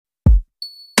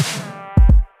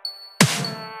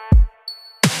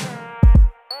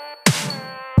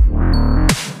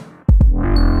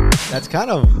that's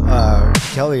kind of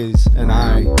Kelly's and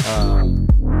I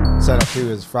set up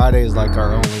too. Is Friday is like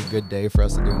our only good day for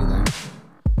us to do anything.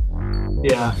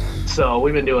 Yeah, so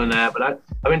we've been doing that, but I've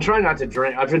been trying not to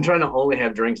drink. I've been trying to only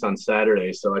have drinks on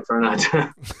Saturday, so I try not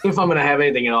to. If I'm going to have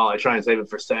anything at all, I try and save it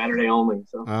for Saturday only.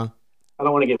 So I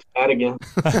don't want to get fat again.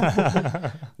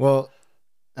 Well,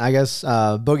 I guess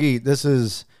Boogie, this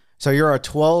is so you're our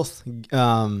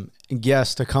 12th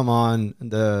guest to come on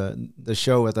the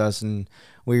show with us, and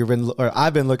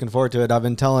I've been looking forward to it. I've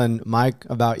been telling Mike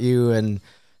about you and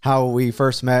how we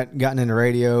first met, gotten into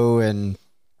radio, and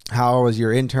how I was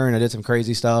your intern. I did some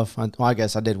crazy stuff. Well, I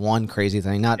guess I did one crazy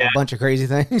thing, not a bunch of crazy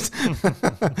things.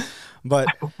 But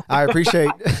I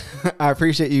appreciate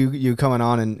you coming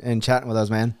on and chatting with us,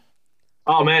 man.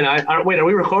 Oh man, wait, are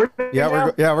we recording? Yeah,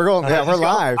 we're going. Yeah, we're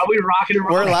live. Are we rocking and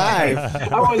rolling? We're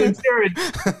live. I wasn't sure.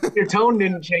 Your tone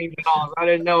didn't change at all. I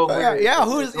didn't know.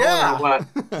 Who's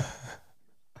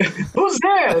who's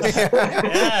this?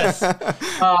 Yes.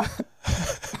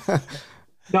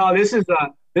 No, this is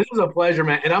a pleasure,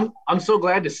 man, and I'm so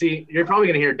glad to see. You're probably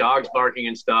gonna hear dogs barking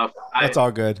and stuff. That's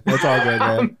all good. That's all good,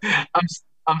 man.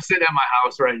 I'm sitting at my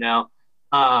house right now.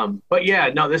 But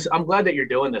yeah, no, I'm glad that you're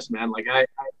doing this, man. Like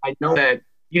I know that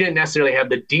you didn't necessarily have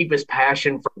the deepest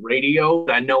passion for radio,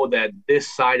 but I know that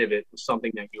this side of it was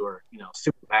something that you were,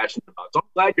 super passionate about. So I'm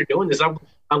glad you're doing this. I'm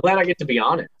glad I get to be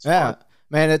on it. Yeah,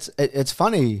 man, it's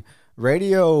funny.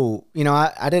 Radio,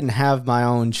 I didn't have my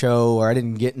own show, or I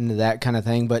didn't get into that kind of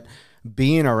thing, but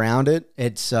being around it,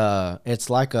 it's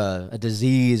like a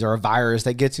disease or a virus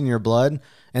that gets in your blood.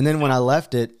 And then when I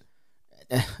left it,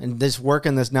 and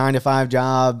working this 9-to-5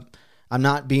 job, I'm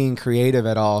not being creative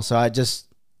at all. So I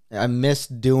miss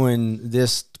doing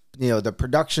this, the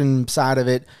production side of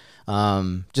it,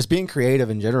 just being creative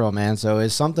in general, man. So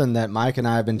it's something that Mike and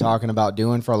I have been talking about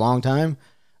doing for a long time.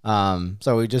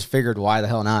 So we just figured, why the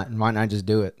hell not? And why not just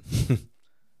do it?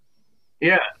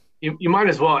 Yeah, you might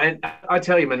as well. And I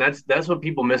tell you, man, that's what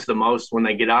people miss the most when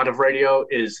they get out of radio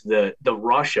is the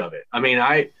rush of it. I mean,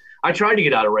 I tried to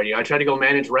get out of radio. I tried to go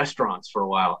manage restaurants for a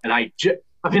while. And that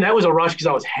was a rush because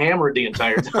I was hammered the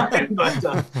entire time. But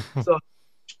so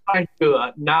trying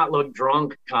to not look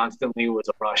drunk constantly was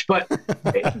a rush. But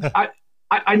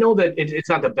I know that it's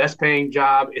not the best paying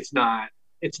job. It's not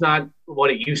what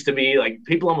it used to be. Like,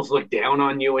 people almost look down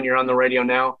on you when you're on the radio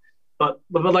now. But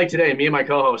like today, me and my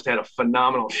co-host had a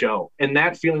phenomenal show. And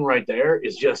that feeling right there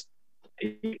is just,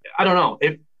 I don't know.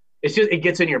 It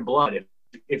gets in your blood.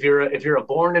 If you're a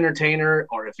born entertainer,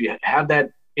 or if you have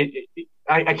that,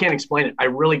 I can't explain it. I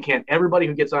really can't. Everybody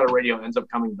who gets out of radio ends up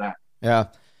coming back. Yeah.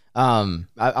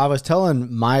 I was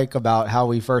telling Mike about how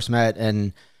we first met,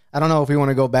 and I don't know if we want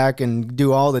to go back and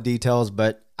do all the details,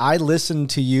 but I listened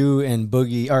to you and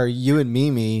Boogie, or you and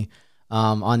Mimi,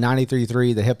 on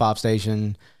 93.3, the hip hop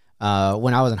station,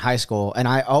 when I was in high school. And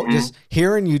just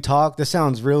hearing you talk, this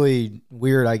sounds really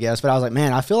weird, I guess, but I was like,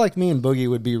 man, I feel like me and Boogie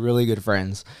would be really good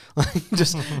friends. Like,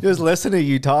 just listening to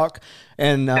you talk.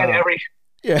 And said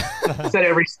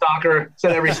every stalker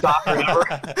ever.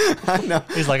 I know.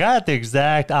 He's like, I had the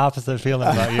exact opposite feeling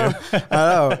about you. I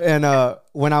know. And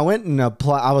when I went and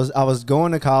applied, I was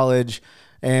going to college,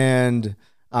 and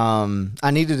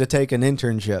I needed to take an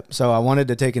internship. So I wanted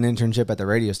to take an internship at the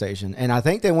radio station. And I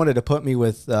think they wanted to put me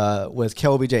with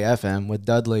KLBJ FM, with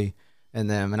Dudley and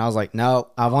them. And I was like, no,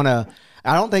 I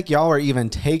don't think y'all were even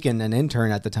taking an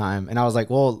intern at the time. And I was like,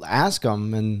 well, ask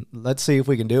them and let's see if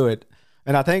we can do it.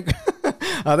 And I think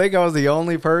I was the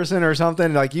only person or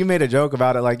something. Like, you made a joke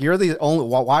about it. Like, you're the only,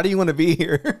 why do you want to be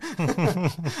here? Yeah,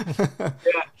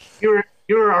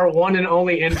 you're our one and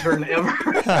only intern ever.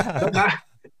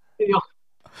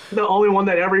 The only one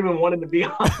that ever even wanted to be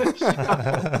on the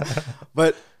show.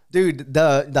 But dude,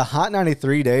 the Hot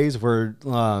 93 days were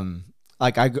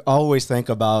like, I always think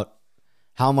about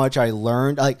how much I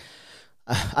learned. Like,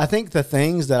 I think the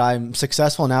things that I'm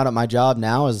successful now at my job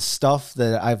now is stuff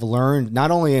that I've learned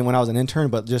not only when I was an intern,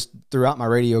 but just throughout my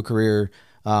radio career,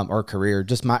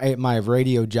 just my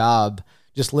radio job,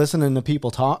 just listening to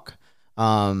people talk,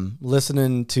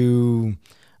 listening to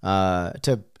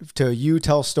you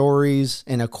tell stories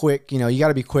in a quick, you got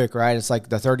to be quick, right? It's like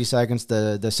the 30 seconds,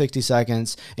 the 60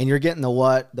 seconds, and you're getting the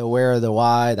what, the where, the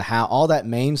why, the how, all that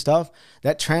main stuff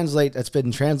that's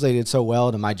been translated so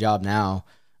well to my job now.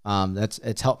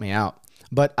 It's helped me out.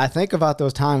 But I think about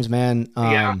those times, man,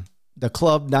 the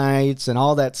club nights and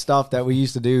all that stuff that we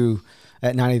used to do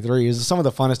at 93 is some of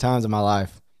the funnest times of my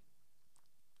life.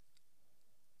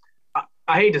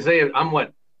 I hate to say it, I'm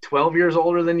 12 years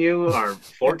older than you or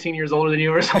 14 years older than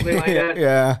you or something like that.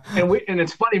 Yeah. And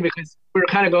it's funny because we were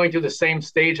kind of going through the same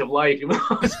stage of life, even though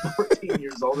I was 14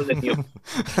 years older than you.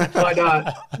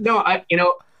 But no, I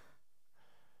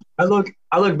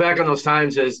look back on those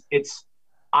times as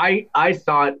I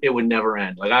thought it would never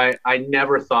end. Like I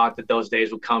never thought that those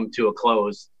days would come to a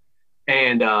close.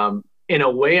 And in a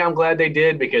way, I'm glad they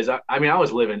did, because I mean, I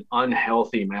was living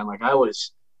unhealthy, man. Like I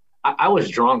was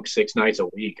drunk 6 nights a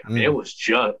week. I mean, it was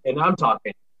just, and I'm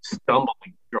talking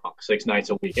stumbling drunk 6 nights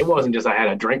a week. It wasn't just I had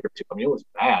a drink or two. I mean, it was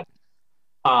bad.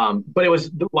 But it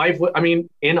was life. I mean,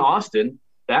 in Austin,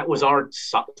 that was our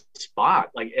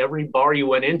spot. Like every bar you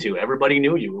went into, everybody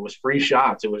knew you. It was free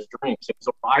shots. It was drinks. It was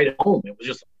a ride home. It was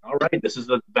just, all right, this is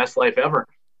the best life ever.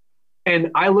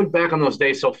 And I look back on those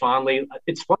days so fondly.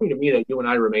 It's funny to me that you and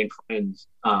I remain friends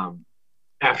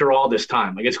after all this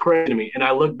time. Like, it's crazy to me. And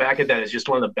I look back at that as just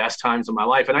one of the best times of my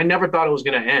life. And I never thought it was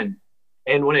going to end.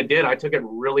 And when it did, I took it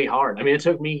really hard. I mean, it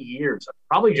took me years,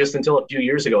 probably just until a few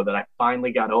years ago, that I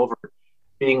finally got over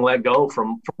being let go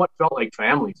from what felt like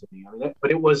family to me. I mean,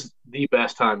 but it was the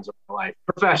best times of my life.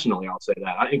 Professionally, I'll say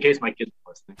that, in case my kids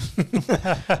are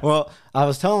listening. Well, I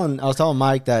was telling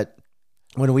Mike that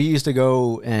when we used to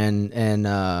go and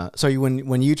so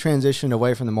when you transitioned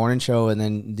away from the morning show and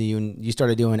then you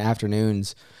started doing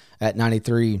afternoons at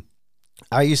 93,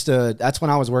 that's when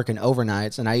I was working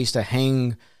overnights, and I used to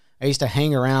hang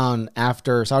around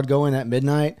after. So I'd go in at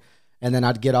midnight, and then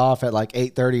I'd get off at like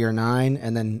 8:30 or 9,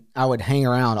 and then I would hang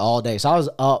around all day. So I was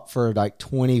up for like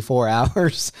 24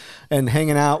 hours and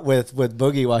hanging out with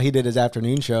Boogie while he did his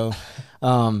afternoon show.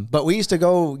 But we used to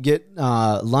go get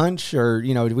lunch, or,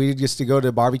 we used to go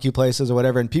to barbecue places or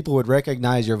whatever, and people would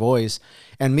recognize your voice.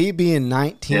 And me being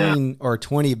 19 or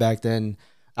 20 back then,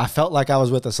 I felt like I was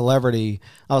with a celebrity.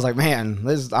 I was like, man,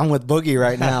 I'm with Boogie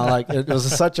right now. Like, it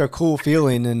was such a cool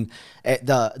feeling. And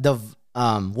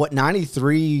what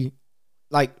 93,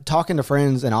 like, talking to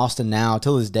friends in Austin now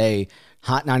till this day,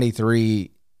 Hot 93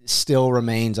 still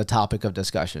remains a topic of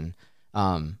discussion.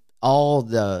 All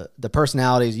the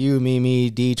personalities, you, me,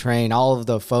 D-Train, all of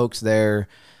the folks there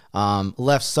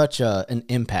left such an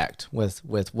impact with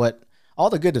what all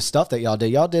the good stuff that y'all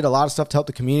did. Y'all did a lot of stuff to help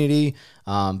the community,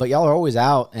 but y'all are always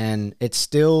out, and it's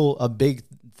still a big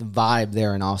vibe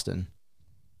there in Austin.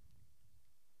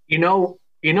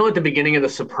 At the beginning of The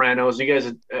Sopranos, are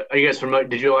you guys familiar?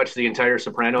 Did you watch the entire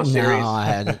Sopranos series? No, I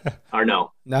hadn't. Or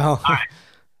no? No. All right.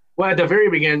 Well, at the very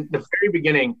beginning,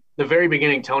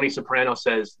 Tony Soprano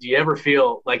says, "Do you ever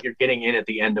feel like you're getting in at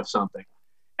the end of something?"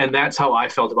 And that's how I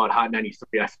felt about Hot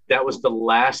 93. That was the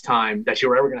last time that you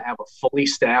were ever going to have a fully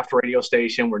staffed radio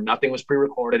station where nothing was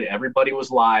pre-recorded. Everybody was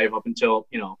live up until,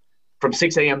 from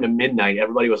 6 a.m. to midnight,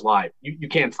 everybody was live. You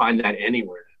can't find that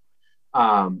anywhere.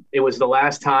 It was the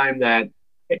last time that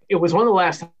it was one of the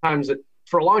last times that,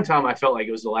 for a long time, I felt like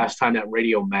it was the last time that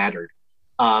radio mattered.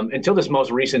 Until this most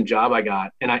recent job I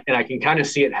got, and I can kind of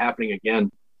see it happening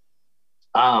again.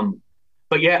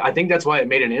 But yeah, I think that's why it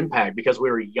made an impact, because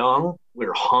we were young, we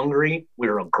were hungry, we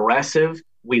were aggressive,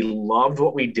 we loved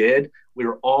what we did. We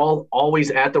were all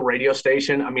always at the radio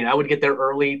station. I mean, I would get there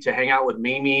early to hang out with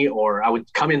Mimi, or I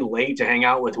would come in late to hang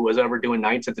out with who was ever doing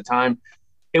nights at the time.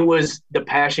 The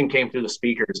passion came through the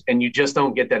speakers, and you just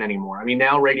don't get that anymore. I mean,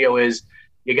 now radio is,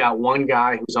 you got one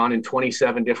guy who's on in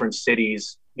 27 different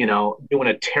cities, doing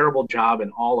a terrible job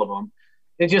in all of them.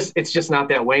 It's just not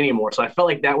that way anymore. So I felt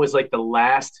like that was like the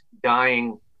last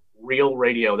dying real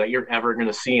radio that you're ever going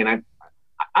to see. And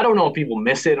I don't know if people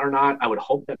miss it or not. I would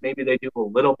hope that maybe they do a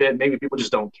little bit. Maybe people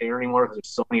just don't care anymore because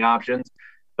there's so many options.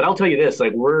 But I'll tell you this,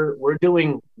 like, we're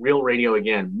doing real radio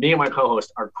again. Me and my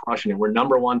co-host are crushing it. We're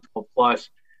number 1 12+.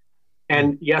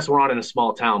 And yes, we're on in a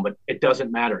small town, but it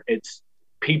doesn't matter.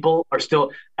 People are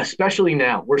still, especially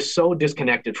now, we're so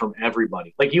disconnected from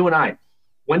everybody. Like you and I,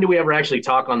 when do we ever actually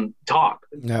talk?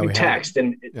 No, we text,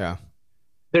 and yeah,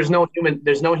 there's no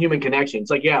human connection. It's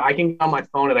like, yeah, I can get on my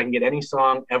phone and I can get any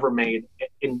song ever made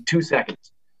in 2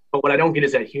 seconds. But what I don't get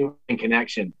is that human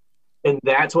connection. And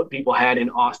that's what people had in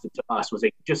Austin to us, was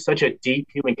just such a deep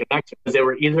human connection, because they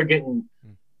were either getting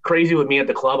crazy with me at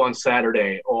the club on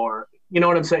Saturday, or, you know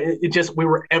what I'm saying? We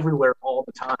were everywhere all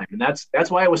the time. And that's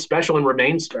why it was special and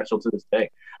remains special to this day.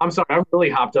 I'm sorry, I'm really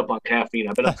hopped up on caffeine.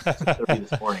 I've been up since 6:30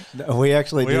 this morning. We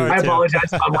actually do. I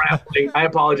apologize if I'm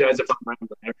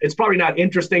rambling. It's probably not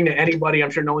interesting to anybody.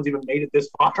 I'm sure no one's even made it this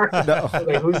far. No.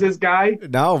 Like, who's this guy?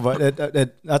 No, but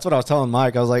that's what I was telling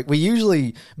Mike. I was like, we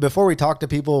usually, before we talk to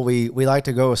people, we like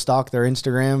to go stalk their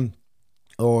Instagram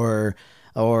or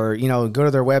go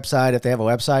to their website if they have a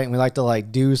website, and we like to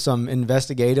do some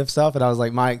investigative stuff. And I was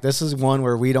like, Mike, this is one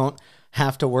where we don't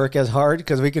have to work as hard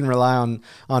because we can rely on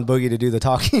Boogie to do the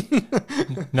talking.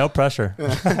 No pressure.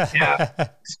 Yeah.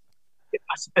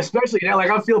 Especially now, like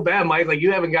I feel bad, Mike. Like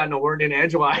you haven't gotten a word in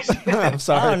edgewise. I'm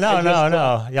sorry. Oh,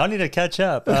 no. Y'all need to catch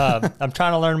up. I'm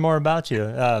trying to learn more about you.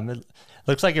 It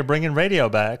looks like you're bringing radio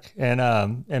back in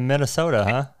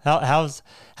Minnesota, huh?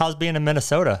 How's being in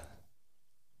Minnesota?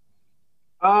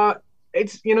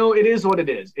 It's it is what it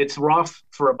is. It's rough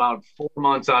for about 4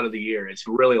 months out of the year. It's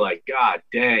really like God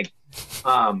dang.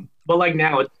 But like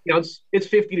now, it's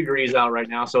 50 degrees out right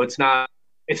now, so it's not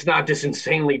this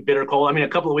insanely bitter cold. I mean, a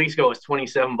couple of weeks ago it was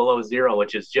 27 below zero,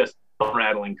 which is just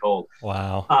rattling cold.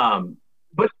 Wow.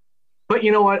 But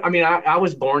you know what? I mean, I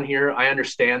was born here. I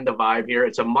understand the vibe here.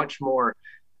 It's a much more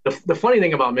the funny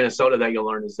thing about Minnesota that you'll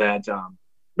learn is that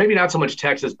maybe not so much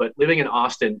Texas, but living in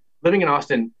Austin,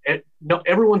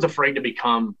 everyone's afraid to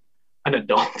become an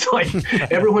adult. Like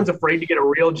everyone's afraid to get a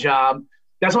real job.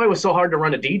 That's why it was so hard to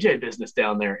run a DJ business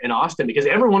down there in Austin, because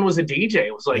everyone was a DJ.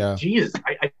 It was like, Jesus,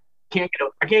 I can't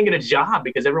get a job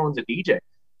because everyone's a DJ.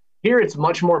 Here it's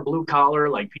much more blue collar.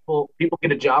 Like people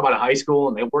get a job out of high school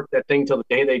and they work that thing till the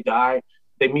day they die.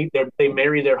 They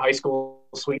marry their high school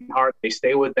sweetheart. They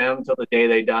stay with them till the day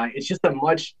they die. It's just a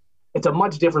much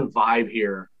different vibe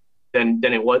here than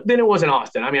it was in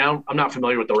Austin. I mean, I'm not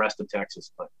familiar with the rest of Texas,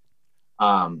 but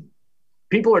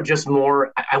people are just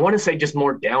more, I want to say just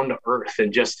more down to earth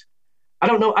and just, I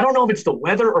don't know if it's the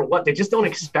weather or what. They just don't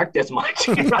expect as much.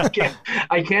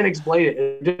 I can't explain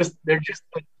it. They're just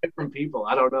like different people.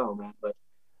 I don't know, man, but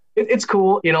it's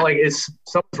cool. Like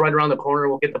summer's right around the corner.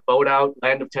 We'll get the boat out,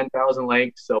 land of 10,000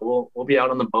 lakes. So we'll be out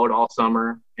on the boat all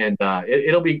summer, and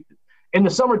it'll be in the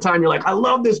summertime. You're like, I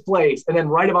love this place, and then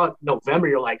right about November,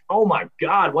 you're like, oh my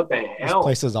God, what the hell? This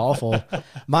place is awful.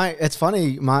 It's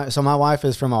funny. My wife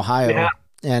is from Ohio,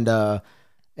 and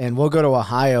we'll go to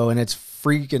Ohio, and it's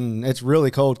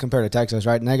really cold compared to Texas,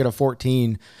 right?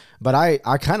 -14. But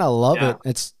I kind of love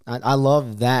it. I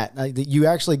love that. You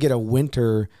actually get a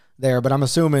winter there, but I'm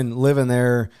assuming living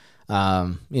there,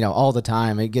 all the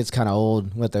time, it gets kind of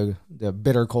old with the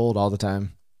bitter cold all the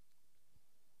time.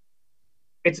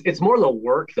 It's more the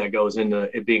work that goes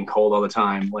into it being cold all the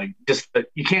time. Like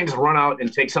you can't just run out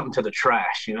and take something to the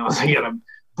trash, So you gotta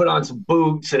put on some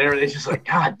boots and everything. It's just like,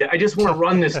 God, I just want to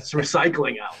run this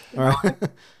recycling out. Right.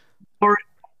 Or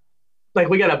like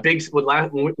we got a big,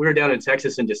 when we were down in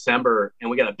Texas in December, and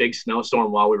we got a big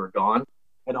snowstorm while we were gone.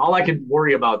 And all I could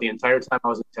worry about the entire time I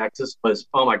was in Texas was,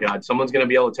 oh my God, someone's going to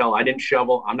be able to tell I didn't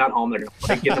shovel. I'm not home. They're going to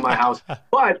break into my house.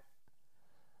 But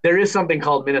there is something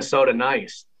called Minnesota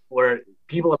nice, where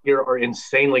people up here are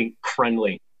insanely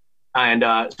friendly. And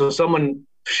so someone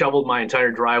shoveled my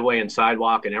entire driveway and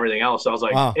sidewalk and everything else. So I was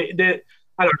like, wow.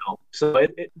 I don't know. So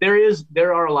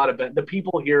there are a lot of the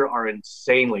people here are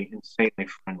insanely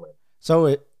friendly.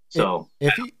 So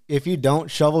if you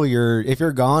don't shovel if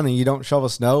you're gone and you don't shovel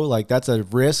snow, like that's a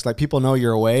risk. Like people know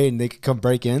you're away and they could come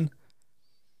break in.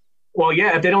 Well,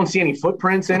 yeah, if they don't see any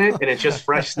footprints in it and it's just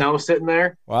fresh snow sitting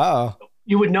there. Wow.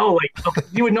 You would know,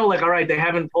 all right, they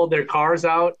haven't pulled their cars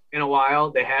out in a while.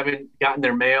 They haven't gotten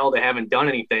their mail. They haven't done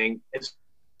anything.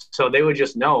 So they would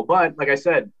just know. But like I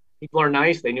said, people are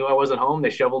nice. They knew I wasn't home.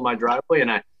 They shoveled my driveway,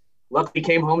 and I luckily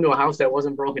came home to a house that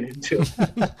wasn't broken into,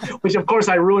 which of course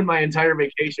I ruined my entire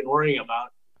vacation worrying about.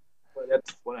 But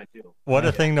that's what I do. What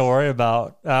a thing to worry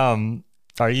about.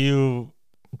 Are you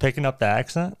picking up the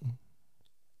accent?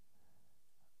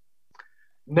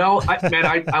 No,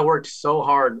 I worked so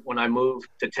hard when I moved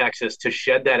to Texas to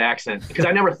shed that accent because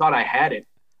I never thought I had it.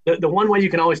 The one way you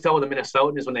can always tell with a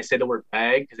Minnesotan is when they say the word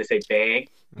bag, because they say bag.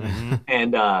 Mm-hmm.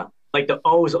 And like the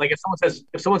O's, like if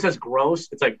someone says gross,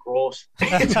 it's like gross.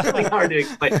 It's really hard to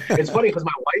explain. It's funny because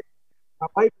my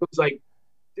wife was like,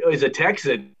 is a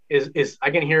Texan, is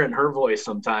I can hear it in her voice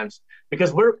sometimes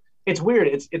because it's weird.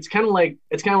 It's kind of like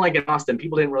in Austin,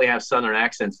 people didn't really have Southern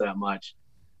accents that much.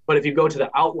 But if you go to the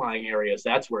outlying areas,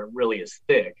 that's where it really is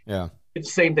thick. Yeah. It's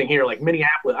the same thing here. Like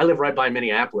Minneapolis, I live right by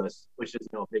Minneapolis, which is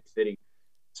a big city.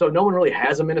 So no one really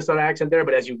has a Minnesota accent there.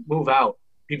 But as you move out,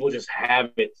 people just have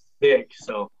it thick.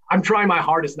 So I'm trying my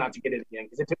hardest not to get it again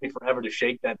because it took me forever to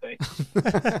shake that thing.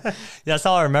 That's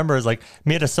all I remember is like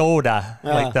Minnesota,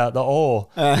 like the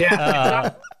O.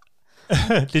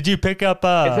 Did you pick up?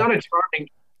 It's not a charming.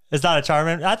 It's not a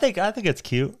charming. I think it's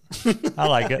cute. I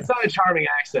like it. It's not a charming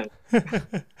accent.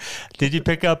 Did you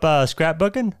pick up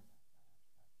scrapbooking?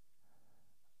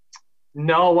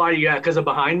 No, why do you got? Because of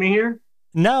behind me here?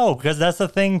 No, because that's the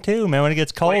thing too, man. When it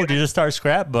gets cold, you just start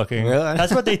scrapbooking. Really?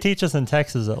 That's what they teach us in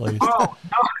Texas, at least. Oh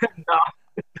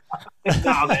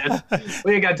no, man.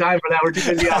 We ain't got time for that. We're too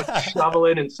busy out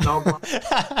shoveling and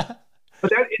snowblowing.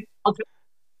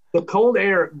 But cold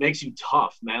air makes you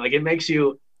tough, man. Like it makes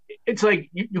you, it's like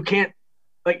you can't,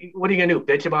 like, what are you gonna do?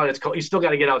 Bitch about it? It's cold. You still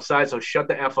got to get outside. So shut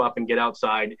the F up and get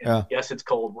outside. And yes, it's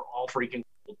cold. We're all freaking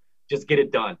cold. Just get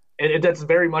it done. And that's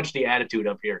very much the attitude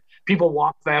up here. People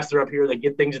walk faster up here. They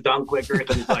get things done quicker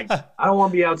because it's like, I don't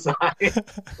want to be outside.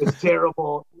 It's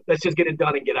terrible. Let's just get it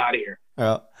done and get out of here.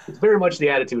 Yeah. It's very much the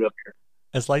attitude up here.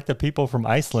 It's like the people from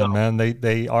Iceland, man.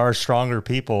 They are stronger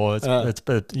people.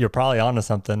 You're probably onto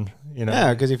something, you know.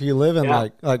 Yeah, because if you live in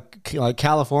like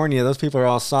California, those people are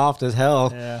all soft as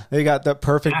hell. Yeah. They got that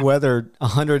perfect weather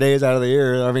 100 days out of the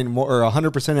year. I mean, more, or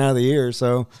 100% out of the year.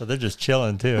 So they're just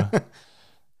chilling too.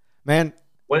 Man,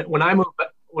 when I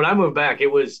moved back,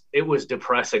 it was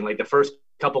depressing. Like the first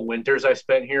couple winters I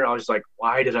spent here, I was like,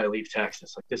 why did I leave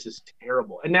Texas? Like, this is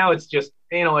terrible. And now it's just,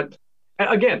 you know,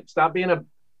 again, stop being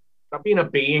a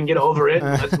bee and get over it.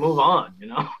 And let's move on, you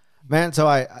know? Man, so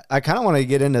I kind of want to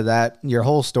get into that, your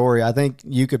whole story. I think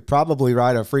you could probably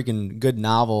write a freaking good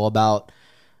novel about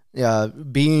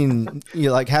being, you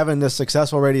know, like having this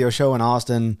successful radio show in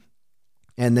Austin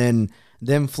and then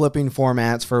them flipping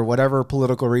formats for whatever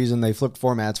political reason they flipped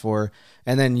formats for.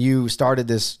 And then you started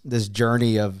this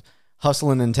journey of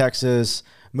hustling in Texas,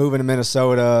 moving to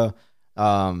Minnesota.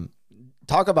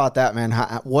 Talk about that, man.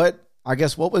 What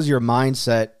was your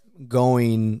mindset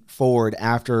going forward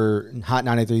after Hot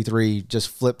 93.3 just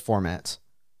flipped formats?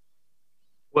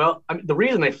 Well, I mean, the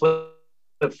reason they flipped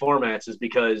formats is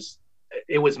because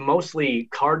it was mostly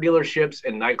car dealerships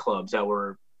and nightclubs that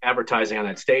were advertising on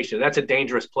that station. That's a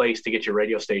dangerous place to get your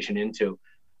radio station into,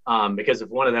 because if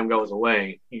one of them goes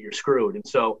away, you're screwed. And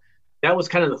so that was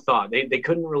kind of the thought. They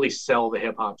couldn't really sell the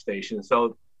hip hop station.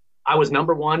 So I was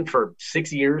number one for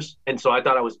 6 years. And so I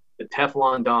thought I was the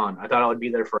Teflon Don. I thought I would be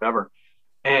there forever.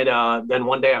 And then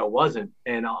one day I wasn't.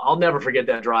 And I'll never forget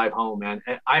that drive home, man.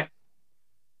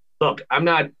 Look, I'm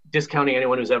not discounting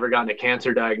anyone who's ever gotten a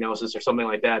cancer diagnosis or something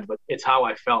like that, but it's how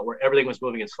I felt, where everything was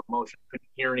moving in slow motion. I couldn't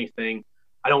hear anything.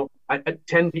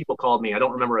 10 people called me. I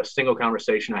don't remember a single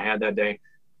conversation I had that day.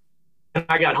 And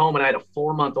I got home and I had a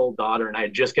 4-month-old daughter, and I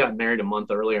had just gotten married a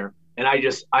month earlier. And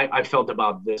I felt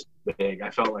about this big. I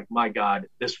felt like, my God,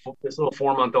 this little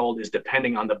 4-month-old is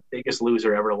depending on the biggest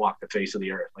loser ever to walk the face of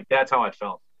the earth. Like, that's how I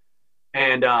felt.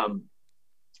 And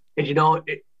you know,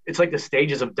 it's like the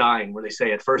stages of dying, where they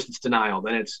say at first it's denial,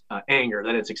 then it's anger,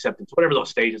 then it's acceptance, whatever those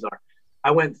stages are.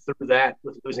 I went through that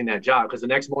with losing that job, because the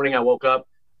next morning I woke up,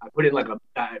 I put in like a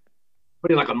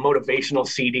motivational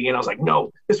CD, and I was like,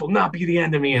 no, this will not be the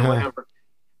end of me, and whatever.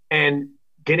 And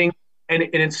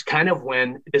it's kind of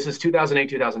when, this is 2008,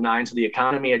 2009. So the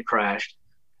economy had crashed.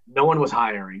 No one was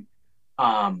hiring.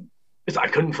 I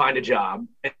couldn't find a job.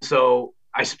 And so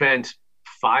I spent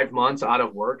 5 months out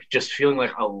of work, just feeling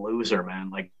like a loser,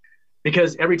 man. Like,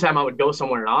 because every time I would go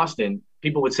somewhere in Austin,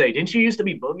 people would say, didn't you used to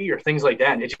be Boogie, or things like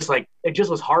that? And it just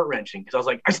was heart wrenching, because I was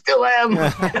like, I still am.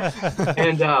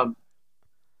 And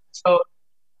so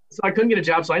I couldn't get a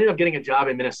job. So I ended up getting a job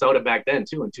in Minnesota back then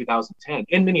too, in 2010,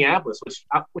 in Minneapolis,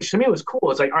 which to me was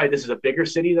cool. It's like, all right, this is a bigger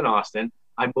city than Austin.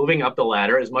 I'm moving up the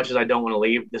ladder. As much as I don't want to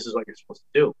leave, this is what you're supposed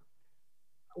to do.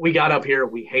 We got up here.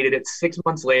 We hated it. 6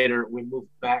 months later, we moved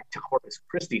back to Corpus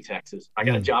Christi, Texas. I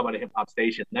got a job on a hip hop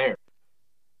station there.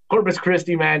 Corpus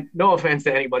Christi, man, no offense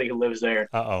to anybody who lives there.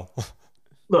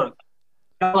 Look,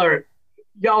 y'all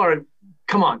are,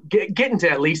 come on, get into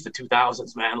at least the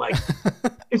 2000s, man. Like,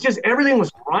 it's just, everything was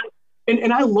run.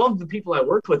 And I loved the people I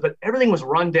worked with, but everything was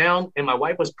run down, and my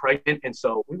wife was pregnant. And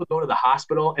so we would go to the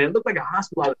hospital, and it looked like a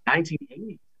hospital out of the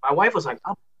 1980s. My wife was like,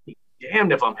 I'll be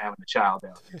damned if I'm having a child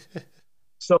down there.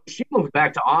 So she moved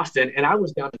back to Austin, and I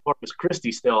was down to Corpus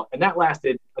Christi still. And that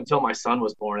lasted until my son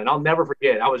was born. And I'll never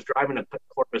forget, I was driving to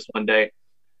Corpus one day,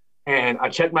 and I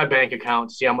checked my bank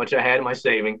account to see how much I had in my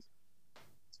savings,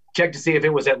 checked to see if it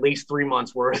was at least 3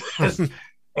 months worth.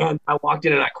 And I walked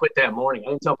in and I quit that morning.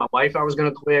 I didn't tell my wife I was going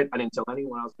to quit. I didn't tell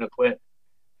anyone I was going to quit.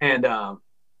 And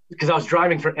because I was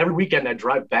driving for every weekend, I'd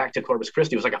drive back to Corpus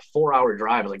Christi. It was like a 4-hour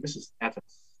drive. I was like, this is effing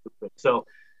stupid. So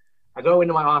I go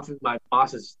into my office, my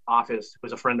boss's office, who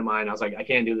was a friend of mine. I was like, I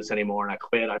can't do this anymore. And I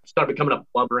quit. I started becoming a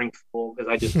blubbering fool,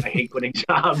 because I hate quitting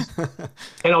jobs.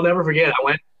 And I'll never forget. I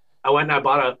went and I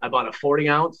bought a 40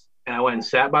 ounce, and I went and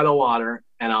sat by the water,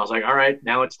 and I was like, all right,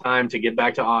 now it's time to get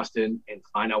back to Austin and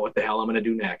find out what the hell I'm going to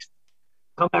do next.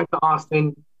 Come back to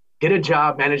Austin, get a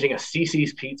job managing a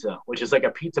CiCi's Pizza, which is like a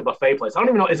pizza buffet place. I don't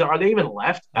even know, are they even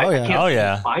left? I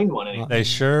can't find one anymore. They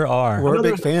sure are. We're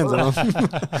big fans of them.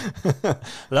 I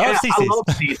love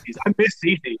CiCi's. I miss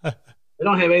CiCi's. They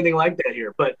don't have anything like that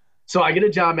here. But so I get a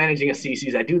job managing a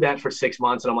CiCi's. I do that for 6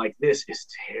 months, and I'm like, this is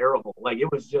terrible. Like,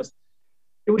 it was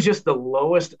just the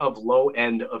lowest of low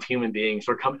end of human beings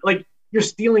were coming. Like, you're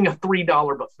stealing a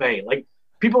 $3 buffet. Like,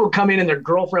 people would come in and their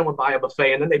girlfriend would buy a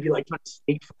buffet, and then they'd be like trying to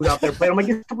sneak food out their plate. I'm like,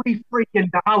 it's $3 freaking.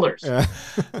 Yeah.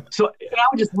 So I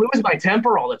would just lose my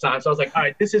temper all the time. So I was like, all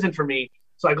right, this isn't for me.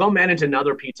 So I go manage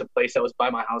another pizza place that was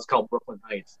by my house called Brooklyn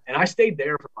Heights. And I stayed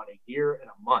there for about a year and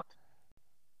a month.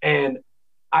 And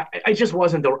I just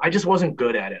wasn't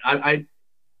good at it.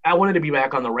 I wanted to be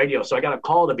back on the radio. So I got a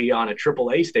call to be on a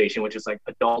AAA station, which is like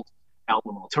adult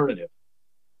album alternative.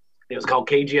 It was called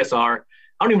KGSR.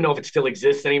 I don't even know if it still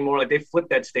exists anymore. Like, they flipped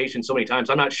that station so many times.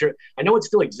 I'm not sure. I know it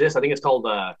still exists. I think it's called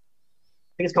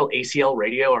ACL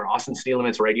Radio or Austin Steel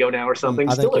Limits Radio now or something.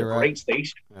 Still a great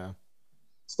station. Yeah.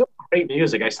 Still great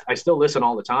music. I still listen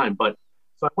all the time. But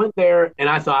so I went there and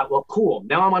I thought, well, cool.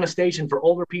 Now I'm on a station for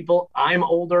older people. I'm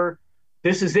older.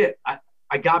 This is it.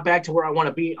 I got back to where I want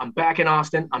to be. I'm back in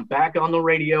Austin. I'm back on the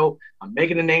radio. I'm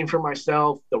making a name for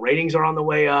myself. The ratings are on the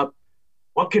way up.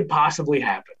 What could possibly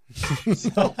happen?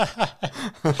 So,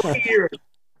 3 years.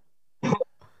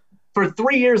 For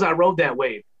 3 years, I rode that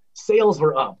wave. Sales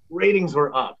were up. Ratings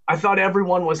were up. I thought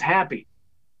everyone was happy.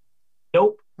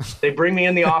 Nope. They bring me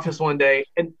in the office one day.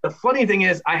 And the funny thing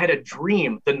is, I had a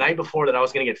dream the night before that I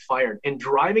was going to get fired. And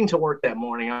driving to work that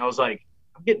morning, I was like,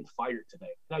 I'm getting fired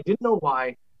today. And I didn't know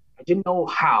why. I didn't know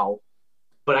how,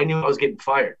 but I knew I was getting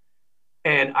fired.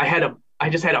 And I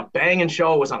just had a banging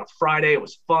show. It was on a Friday. It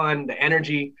was fun, the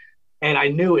energy. And I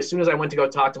knew as soon as I went to go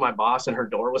talk to my boss and her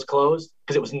door was closed,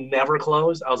 because it was never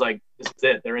closed, I was like, this is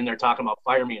it. They're in there talking about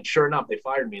firing me. And sure enough, they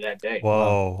fired me that day.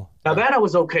 Whoa. Now that I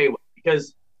was okay with,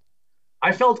 because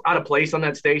I felt out of place on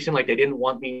that station. Like, they didn't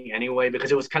want me anyway,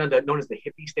 because it was kind of known as the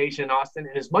hippie station in Austin.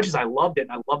 And as much as I loved it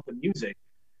and I loved the music,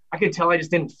 I could tell I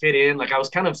just didn't fit in. Like, I was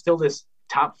kind of still this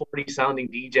top 40 sounding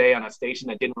DJ on a station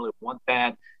that didn't really want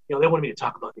that. You know, they wanted me to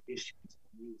talk about the issues of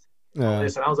music and all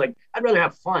this. And I was like, I'd rather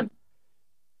have fun.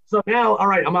 So now, all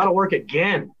right, I'm out of work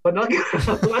again. But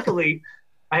luckily,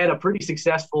 I had a pretty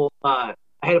successful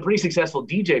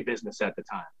DJ business at the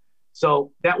time.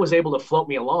 So that was able to float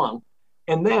me along.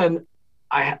 And then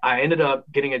I ended up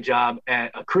getting a job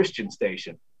at a Christian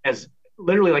station as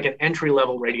literally like an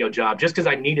entry-level radio job, just because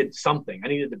I needed something. I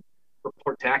needed to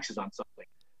report taxes on something.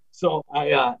 So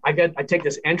I take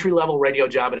this entry-level radio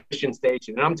job at a Christian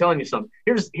station. And I'm telling you something.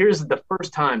 Here's the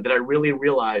first time that I really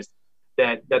realized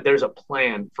that there's a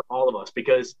plan for all of us,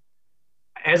 because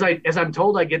as I'm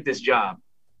told I get this job,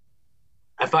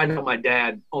 I find out my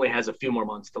dad only has a few more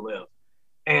months to live.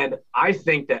 And I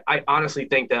honestly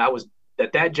think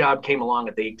that job came along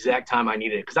at the exact time I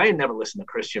needed it, because I had never listened to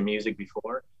Christian music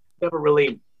before. Never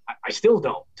really, I still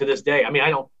don't to this day. I mean,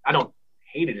 I don't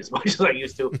hate it as much as I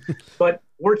used to, but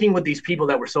working with these people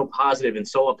that were so positive and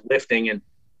so uplifting, and,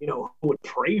 you know, who would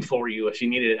pray for you if you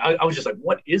needed it. I was just like,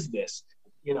 what is this?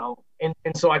 You know?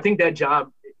 And so I think that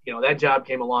job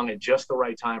came along at just the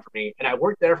right time for me. And I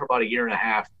worked there for about a year and a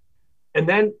half. And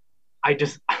then I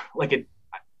just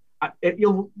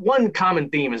one common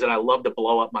theme is that I love to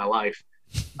blow up my life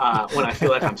when I feel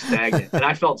like I'm stagnant. And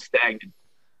I felt stagnant.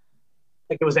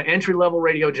 Like, it was an entry-level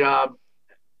radio job.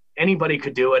 Anybody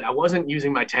could do it. I wasn't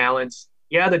using my talents.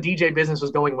 Yeah, the DJ business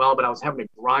was going well, but I was having to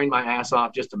grind my ass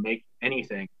off just to make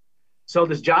anything. So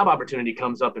this job opportunity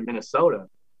comes up in Minnesota.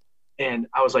 And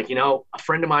I was like, you know, a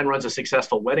friend of mine runs a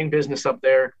successful wedding business up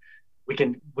there. We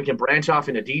can branch off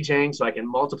into DJing, so I can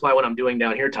multiply what I'm doing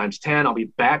down here times 10. I'll be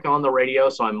back on the radio,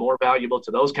 so I'm more valuable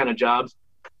to those kind of jobs.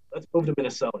 Let's move to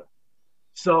Minnesota.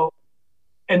 So,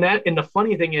 and the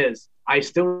funny thing is, I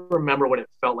still remember what it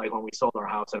felt like when we sold our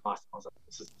house in Austin. I was like,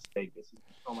 this is a mistake.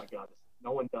 Oh my God,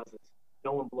 no one does this.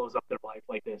 No one blows up their life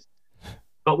like this.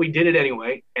 But we did it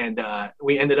anyway. And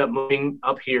we ended up moving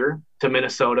up here to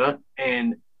Minnesota.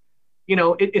 And, you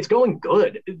know, it's going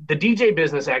good. The DJ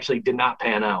business actually did not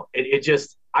pan out.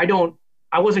 I'm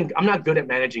not good at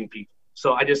managing people.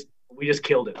 So we just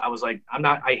killed it. I was like,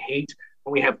 I hate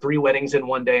when we have 3 weddings in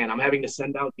one day and I'm having to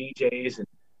send out DJs and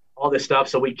all this stuff.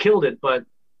 So we killed it, but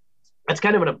that's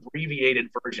kind of an abbreviated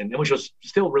version, which was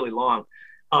still really long,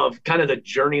 of kind of the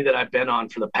journey that I've been on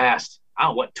for the past,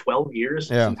 12 years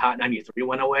since Hot 93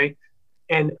 went away.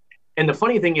 And the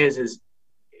funny thing is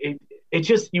it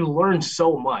just, you learn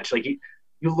so much. Like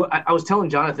I was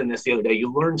telling Jonathan this the other day,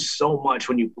 you learn so much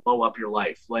when you blow up your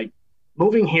life. Like,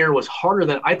 moving here was harder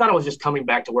than I thought. I was just coming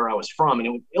back to where I was from,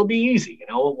 and it'll be easy. You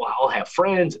know, I'll have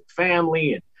friends and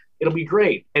family, and it'll be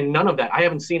great. And none of that.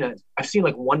 I've seen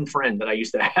like one friend that I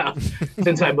used to have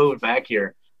since I moved back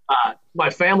here. My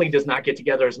family does not get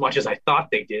together as much as I thought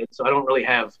they did, so I don't really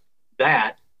have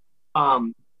that.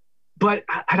 But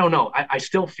I don't know. I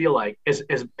still feel like, as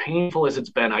painful as it's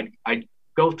been,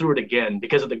 go through it again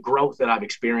because of the growth that I've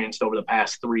experienced over the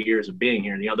past 3 years of being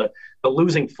here. You know, the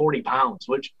losing 40 pounds,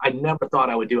 which I never thought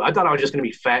I would do. I thought I was just going to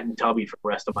be fat and tubby for the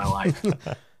rest of my life.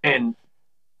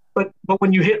 But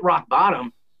when you hit rock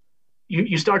bottom,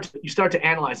 you start to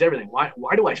analyze everything.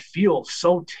 Why do I feel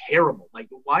so terrible? Like,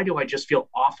 why do I just feel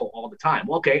awful all the time?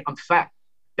 Well, okay, I'm fat.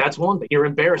 That's one thing. You're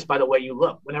embarrassed by the way you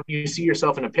look. Whenever you see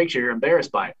yourself in a picture, you're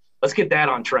embarrassed by it. Let's get that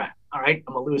on track. All right,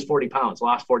 I'm gonna lose 40 pounds,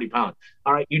 lost 40 pounds.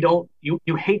 All right,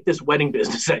 you hate this wedding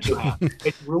business that you have.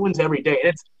 It ruins every day.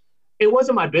 And it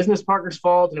wasn't my business partner's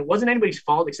fault, and it wasn't anybody's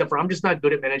fault except for I'm just not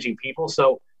good at managing people.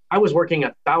 So I was working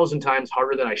 1,000 times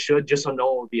harder than I should just so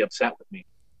no one would be upset with me.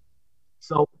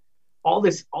 So all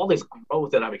this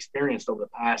growth that I've experienced over the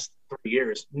past 3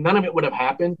 years, none of it would have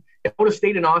happened if I would have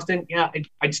stayed in Austin. Yeah,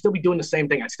 I'd still be doing the same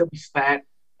thing. I'd still be fat.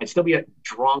 I'd still be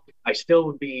drunk. I still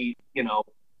would be,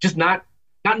 just not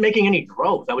making any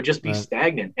growth. I would just be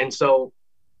stagnant. And so,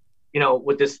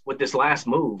 with this last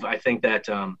move, I think that,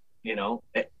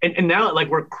 and now like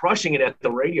we're crushing it at the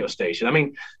radio station. I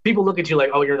mean, people look at you like,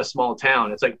 oh, you're in a small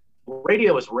town. It's like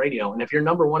radio is radio. And if you're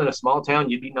number one in a small town,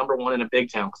 you'd be number one in a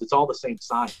big town because it's all the same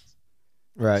size.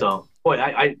 Right. So, boy,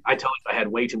 I told you I had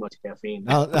way too much caffeine.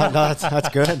 No, that's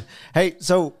good. Hey,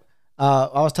 so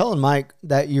I was telling Mike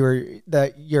that you're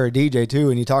a DJ too,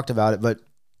 and you talked about it, but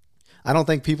I don't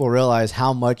think people realize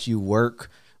how much you work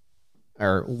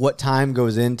or what time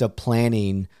goes into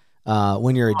planning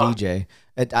when you're a DJ.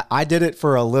 I did it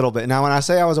for a little bit. Now, when I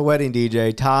say I was a wedding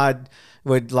DJ, Todd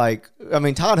would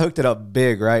Todd hooked it up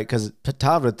big, right? Because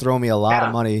Todd would throw me a lot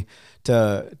of money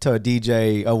to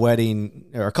DJ a wedding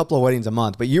or a couple of weddings a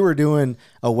month. But you were doing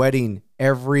a wedding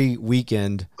every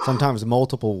weekend, sometimes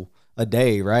multiple a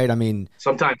day, right? I mean,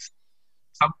 sometimes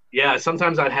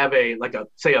I'd have a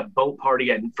boat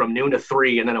party from noon to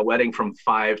 3 and then a wedding from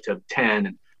 5 to 10.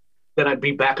 And then I'd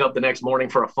be back up the next morning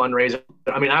for a fundraiser.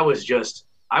 I mean, I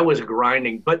was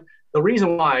grinding, but the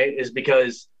reason why is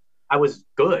because I was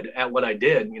good at what I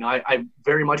did. I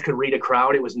very much could read a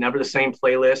crowd. It was never the same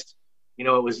playlist.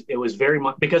 It was very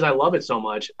much because I love it so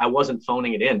much. I wasn't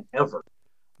phoning it in ever.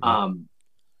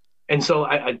 And so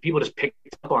people just picked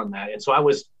up on that. And so I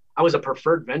was a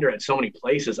preferred vendor at so many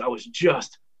places. I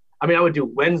would do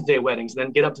Wednesday weddings and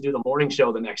then get up to do the morning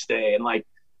show the next day and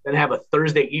then have a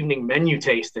Thursday evening menu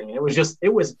tasting. And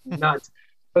it was nuts.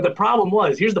 But the problem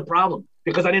was, here's the problem.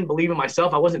 Because I didn't believe in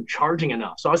myself, I wasn't charging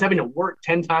enough. So I was having to work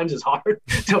 10 times as hard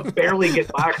to barely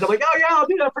get by. Because I'm like, oh yeah, I'll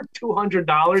do that for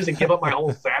 $200 and give up my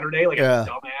whole Saturday like a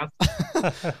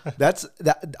dumbass.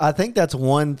 I think that's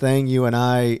one thing you and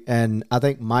I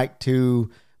think Mike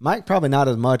too. Mike probably not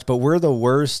as much, but we're the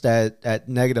worst at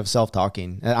negative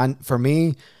self-talking. And for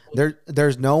me,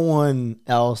 there's no one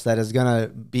else that is gonna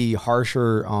be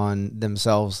harsher on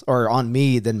themselves or on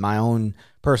me than my own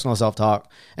personal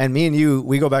self-talk. And me and you,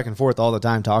 we go back and forth all the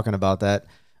time talking about that.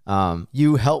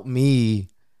 You help me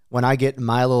when I get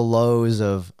my little lows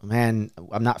of, man,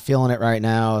 I'm not feeling it right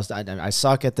now. I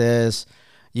suck at this.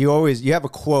 You have a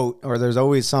quote, or there's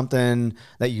always something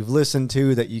that you've listened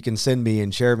to that you can send me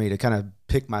and share me to kind of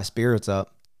pick my spirits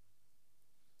up.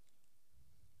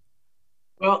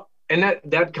 Well, and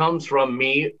that comes from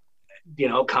me,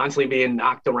 constantly being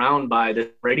knocked around by the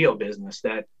radio business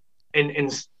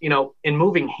and in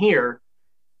moving here,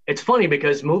 it's funny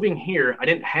because moving here, I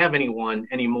didn't have anyone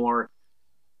anymore.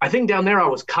 I think down there I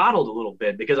was coddled a little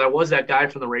bit because I was that guy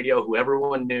from the radio who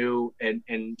everyone knew.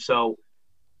 And so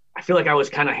I feel like I was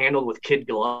kind of handled with kid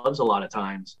gloves a lot of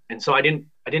times. And so I didn't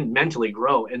mentally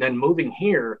grow. And then moving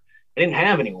here, I didn't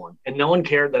have anyone, and no one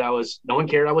cared I was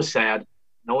sad.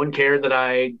 No one cared that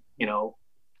I,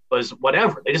 was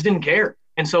whatever. They just didn't care.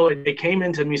 And so it came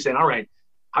into me saying, all right,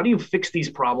 how do you fix these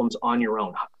problems on your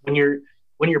own? When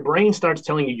your brain starts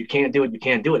telling you can't do it, you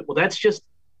can't do it. Well, that's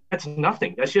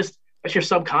nothing. That's your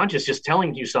subconscious just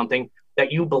telling you something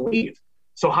that you believe.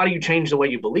 So how do you change the way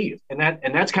you believe? And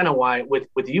that's kind of why with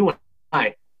you and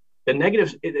I, the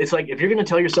negative, it's like, if you're going to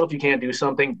tell yourself you can't do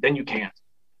something, then you can't.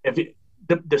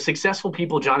 The successful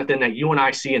people, Jonathan, that you and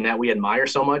I see and that we admire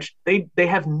so much, they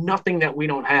have nothing that we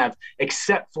don't have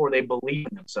except for they believe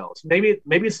in themselves. Maybe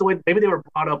it's the way, maybe they were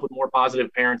brought up with more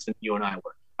positive parents than you and I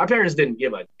were. My parents didn't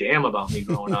give a damn about me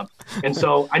growing up. And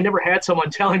so I never had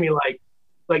someone telling me like,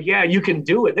 yeah, you can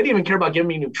do it. They didn't even care about giving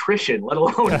me nutrition, let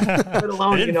alone,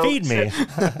 feed me.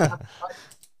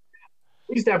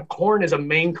 We used to have corn as a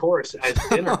main course as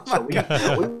dinner.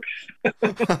 So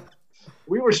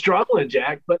we were struggling,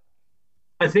 Jack, but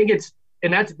I think that's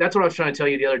what I was trying to tell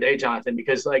you the other day, Jonathan,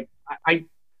 because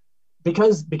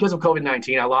because of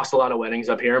COVID-19, I lost a lot of weddings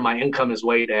up here. My income is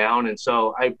way down. And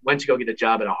so I went to go get a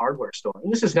job at a hardware store.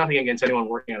 And this is nothing against anyone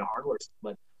working at a hardware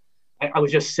store, but I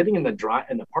was just sitting in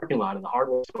the parking lot of the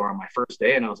hardware store on my first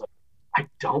day, and I was like, I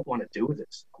don't want to do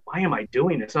this. Why am I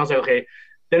doing this? And I was like, okay.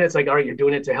 Then it's like, all right, you're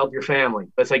doing it to help your family.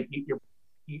 But it's like you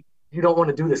don't want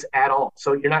to do this at all.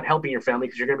 So you're not helping your family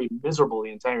because you're going to be miserable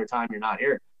the entire time you're not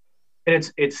here.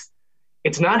 And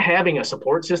it's not having a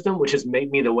support system, which has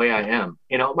made me the way I am.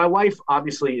 You know, my wife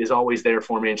obviously is always there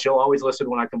for me, and she'll always listen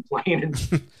when I complain,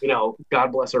 and, you know,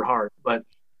 God bless her heart. But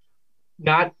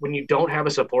not when you don't have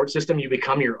a support system, you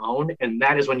become your own. And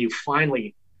that is when you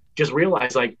finally just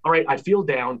realize, like, all right, I feel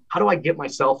down. How do I get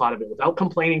myself out of it without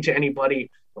complaining to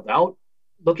anybody, without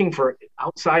looking for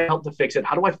outside help to fix it?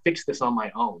 How do I fix this on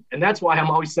my own? And that's why I'm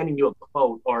always sending you a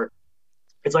quote. Or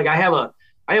it's like I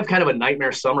have kind of a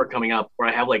nightmare summer coming up where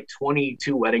I have like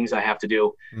 22 weddings I have to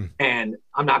do, and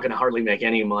I'm not going to hardly make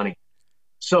any money.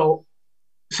 So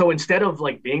instead of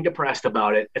like being depressed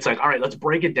about it, it's like, all right, let's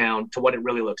break it down to what it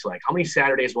really looks like. How many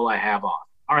Saturdays will I have off?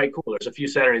 All right, cool. There's a few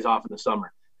Saturdays off in the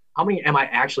summer. How many am I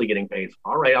actually getting paid for?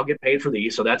 All right, I'll get paid for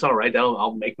these. So that's all right.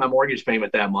 I'll make my mortgage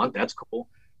payment that month. That's cool.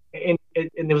 And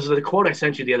there was the quote I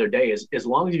sent you the other day is, as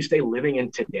long as you stay living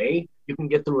in today, you can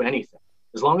get through anything.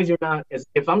 As long as you're not,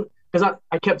 because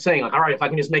I kept saying, like, all right, if I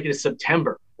can just make it to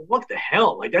September, what the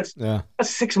hell? Like that's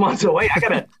 6 months away.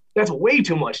 That's way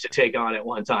too much to take on at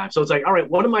one time. So it's like, all right,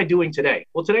 what am I doing today?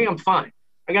 Well, today I'm fine.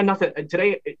 I got nothing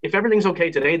today. If everything's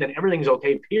okay today, then everything's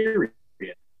okay, period.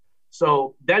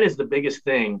 So that is the biggest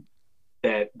thing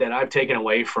that I've taken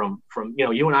away from, you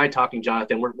know, you and I talking,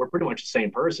 Jonathan, we're pretty much the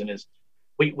same person. Is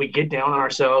we get down on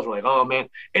ourselves. We're like, oh man.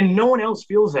 And no one else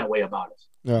feels that way about us.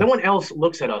 Yeah. No one else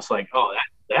looks at us like, oh,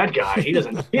 that guy, he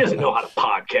doesn't know how to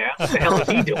podcast. What the hell is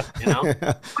he doing? You know,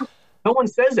 no one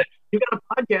says that. You got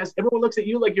a podcast. Everyone looks at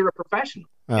you like you're a professional.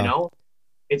 You know,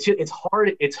 it's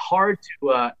hard. It's hard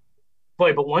to,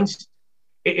 but once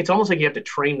it's almost like you have to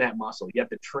train that muscle. You have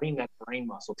to train that brain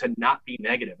muscle to not be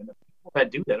negative. And the people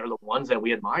that do that are the ones that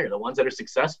we admire, the ones that are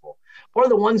successful, or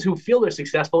the ones who feel they're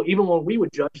successful, even when we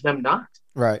would judge them not.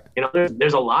 Right. You know,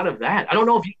 there's a lot of that. I don't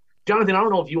know if Jonathan, I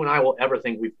don't know if you and I will ever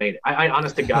think we've made it. I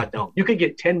honest to God don't. You could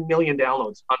get 10 million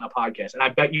downloads on a podcast, and I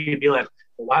bet you'd be like,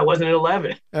 well, why wasn't it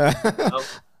 11? You know?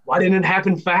 Why didn't it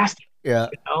happen faster? Yeah.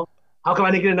 You know? How come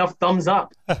I didn't get enough thumbs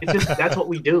up? It's just, that's what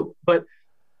we do. But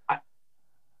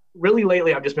really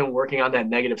lately, I've just been working on that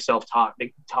negative self-talk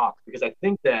because I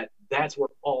think that's where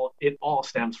it all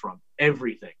stems from,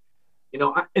 everything. You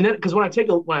know, and then because when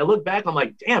I look back, I'm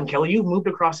like, damn, Kelly, you've moved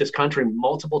across this country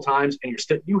multiple times, and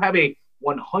you have a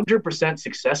 100%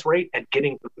 success rate at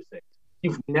getting through things.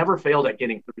 You've never failed at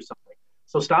getting through something.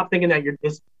 So stop thinking that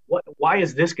why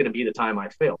is this going to be the time I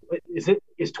fail?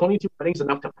 Is 22 weddings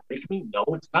enough to break me? No,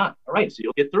 it's not. All right, so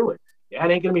you'll get through it. Yeah,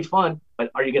 it ain't going to be fun,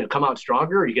 but are you going to come out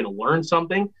stronger? Are you going to learn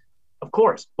something? Of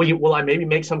course. Will I maybe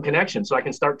make some connections so I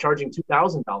can start charging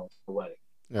 $2,000 for a wedding?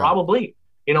 Yeah. Probably.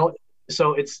 You know,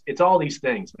 so it's all these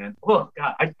things, man. Oh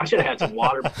God, I should have had some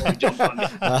water before we jumped on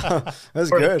this. That's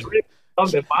good.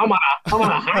 I'm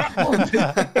on a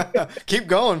high. Keep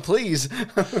going, please.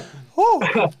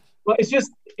 But it's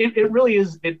just, it really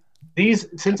is.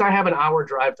 Since I have an hour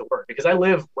drive to work, because I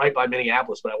live right by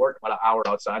Minneapolis, but I work about an hour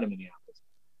outside of Minneapolis.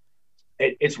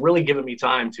 It's really given me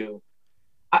time to.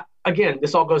 Again,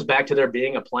 this all goes back to there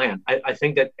being a plan. I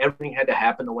think that everything had to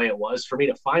happen the way it was for me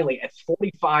to finally, at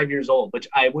 45 years old, which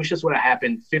I wish this would have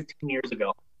happened 15 years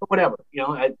ago, but whatever. You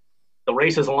know, the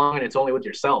race is long and it's only with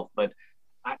yourself. But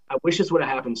I wish this would have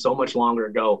happened so much longer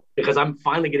ago, because I'm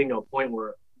finally getting to a point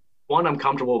where, one, I'm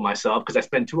comfortable with myself because I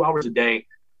spend 2 hours a day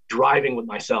driving with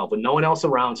myself with no one else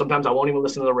around. Sometimes I won't even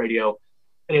listen to the radio.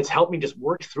 And it's helped me just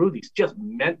work through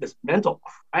this mental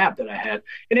crap that I had.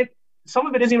 And some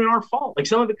of it isn't even our fault. Like,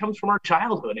 some of it comes from our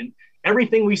childhood, and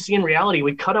everything we see in reality,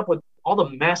 we cut up with all the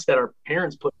mess that our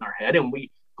parents put in our head, and we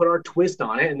put our twist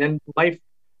on it. And then life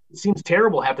seems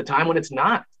terrible half the time when it's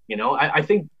not. You know, I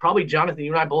think probably, Jonathan,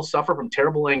 you and I both suffer from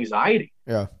terrible anxiety.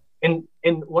 Yeah. And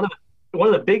one of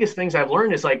the biggest things I've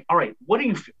learned is, like, all right,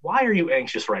 why are you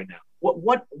anxious right now?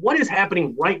 What is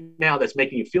happening right now that's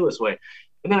making you feel this way?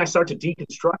 And then I start to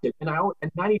deconstruct it, and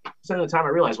 90% of the time I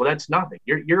realize, well, that's nothing.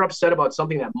 You're upset about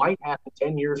something that might happen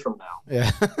 10 years from now. Yeah.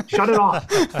 Shut it off.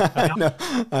 I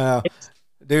know.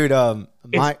 Dude, go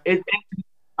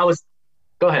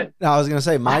ahead. No, I was going to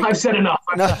say, Mike. I've said enough.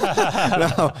 No,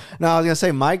 I was going to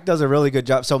say, Mike does a really good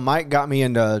job. So Mike got me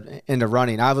into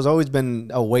running. I've always been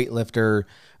a weightlifter,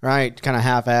 right? Kind of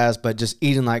half-assed, but just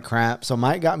eating like crap. So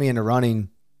Mike got me into running,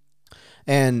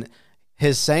 and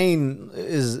his saying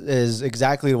is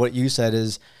exactly what you said,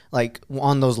 is like,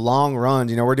 on those long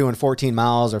runs, you know, we're doing 14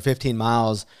 miles or 15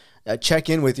 miles, check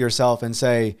in with yourself and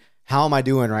say, how am I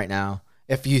doing right now?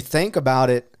 If you think about,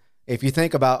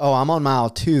 oh, I'm on mile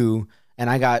 2 and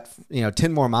I got,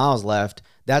 10 more miles left,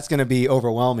 that's going to be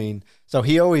overwhelming. So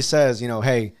he always says,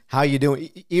 hey, how you doing?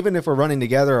 Even if we're running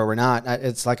together or we're not,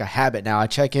 it's like a habit now. I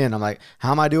check in. I'm like,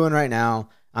 how am I doing right now?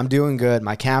 I'm doing good.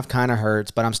 My calf kind of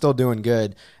hurts, but I'm still doing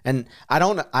good. And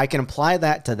I can apply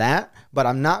that to that, but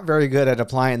I'm not very good at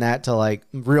applying that to like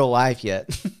real life yet.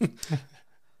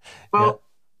 Well,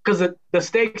 because the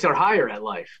stakes are higher at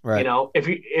life. Right.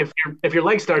 If your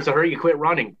leg starts to hurt, you quit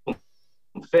running. Boom,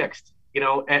 fixed.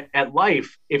 At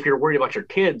life, if you're worried about your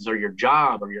kids or your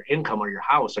job or your income or your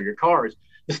house or your cars,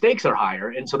 the stakes are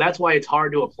higher. And so that's why it's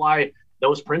hard to apply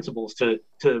those principles to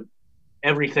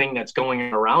everything that's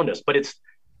going around us. But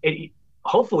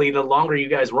hopefully the longer you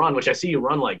guys run, which I see you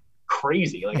run like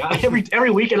crazy, like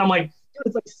every weekend, I'm like, dude,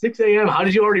 it's like 6 a.m. How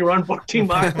did you already run 14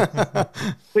 miles?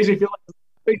 makes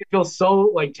me feel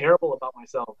so like terrible about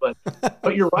myself, but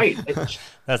you're right.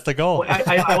 That's the goal.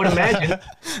 I would imagine.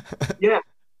 Yeah.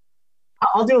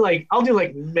 I'll do like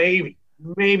maybe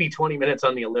 20 minutes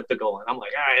on the elliptical, and I'm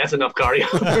like, all right, that's enough cardio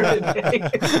for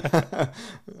the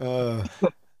day.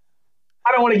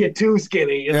 I don't want to get too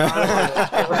skinny.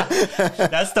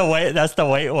 That's the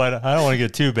weight one. I don't want to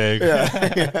get too big. Yeah.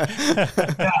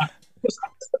 Just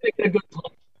a good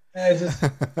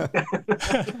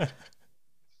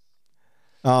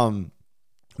man,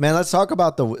 let's talk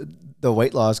about the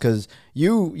weight loss, because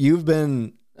you've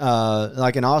been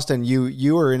like in Austin,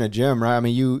 you were in a gym, right? I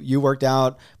mean, you worked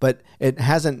out, but it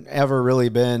hasn't ever really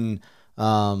been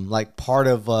like part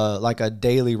of like a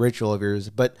daily ritual of yours.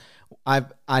 But I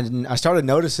started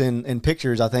noticing in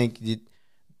pictures, I think you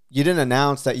didn't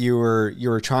announce that you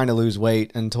were trying to lose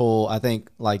weight until I think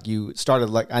like you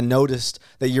started, like I noticed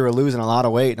that you were losing a lot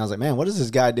of weight, and I was like, man, what is this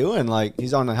guy doing? Like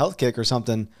he's on a health kick or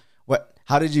something.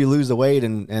 How did you lose the weight,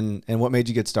 and what made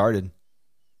you get started?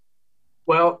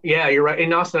 Well, yeah, you're right.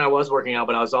 In Austin, I was working out,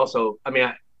 but I was also,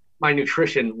 my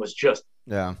nutrition was just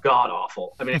god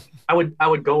awful. I mean, I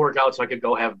would go work out so I could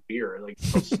go have beer, like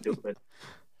so stupid.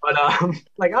 But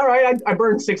like, all right, I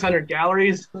burned 600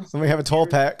 calories. Let me have a 12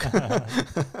 pack. Go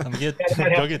get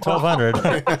 1,200.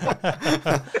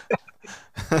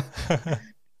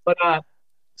 But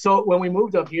so when we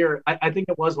moved up here, I think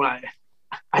it was when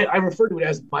I refer to it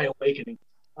as my awakening.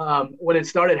 When it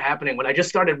started happening, when I just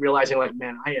started realizing, like,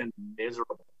 man, I am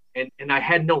miserable, and I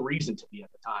had no reason to be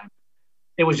at the time.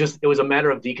 It was a matter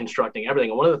of deconstructing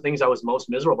everything. And one of the things I was most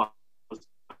miserable about was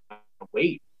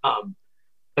weight.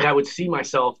 Like I would see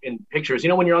myself in pictures.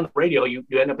 When you're on the radio, you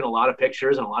end up in a lot of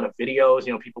pictures and a lot of videos.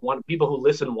 People who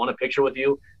listen want a picture with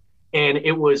you. And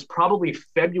it was probably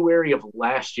February of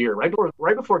last year, right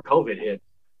before COVID hit.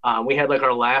 We had like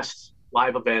our last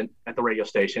live event at the radio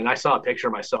station. I saw a picture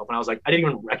of myself, and I was like, I didn't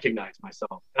even recognize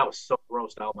myself. And I was so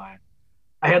grossed out by it.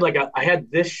 I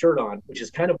had this shirt on, which is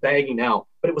kind of baggy now,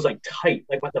 but it was like tight,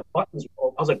 like the buttons.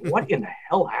 I was like, what in the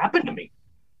hell happened to me?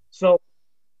 So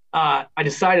I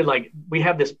decided, like, we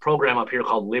have this program up here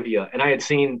called Livia, and I had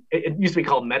seen it used to be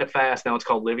called MetaFast, now it's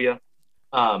called Livia.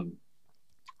 I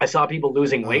saw people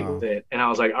losing weight with it, and I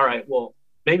was like, all right, well,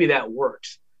 maybe that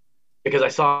works, because I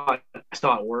saw it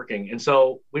working. And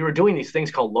so we were doing these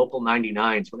things called Local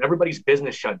 99s. When everybody's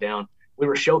business shut down, we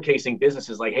were showcasing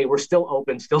businesses like, hey, we're still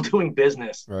open, still doing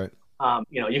business. Right.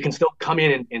 You can still come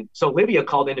in. And so Livia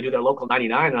called in to do their Local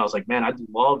 99, and I was like, man, I'd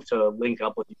love to link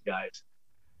up with you guys.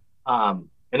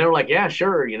 And they were like, yeah,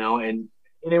 sure. And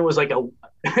it was like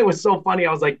it was so funny.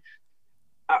 I was like,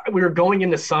 we were going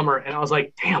into summer, and I was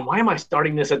like, damn, why am I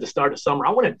starting this at the start of summer?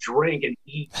 I want to drink and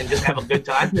eat and just have a good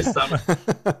time this summer.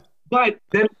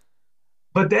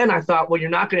 But then I thought, well, you're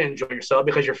not going to enjoy yourself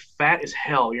because you're fat as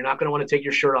hell. You're not going to want to take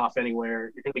your shirt off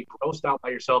anywhere. You're going to be grossed out by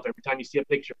yourself every time you see a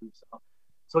picture of yourself.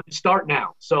 So start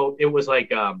now. So it was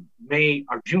like May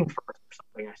or June 1st or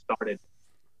something I started.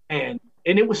 And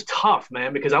it was tough,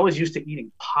 man, because I was used to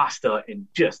eating pasta and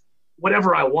just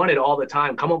whatever I wanted all the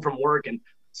time. Come home from work and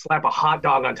slap a hot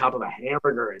dog on top of a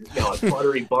hamburger and a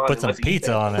buttery bun. Put some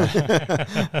pizza on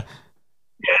it.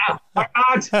 Yeah, why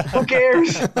not? Who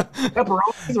cares?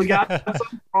 Pepperonis, we got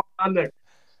something on there.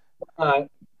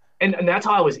 And that's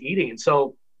how I was eating. And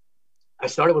so I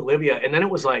started with Livia, and then it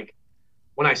was like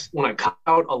when I cut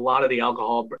out a lot of the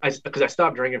alcohol, because I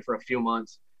stopped drinking for a few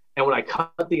months, and when I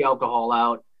cut the alcohol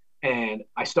out and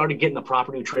I started getting the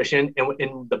proper nutrition,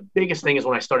 and the biggest thing is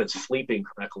when I started sleeping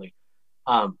correctly,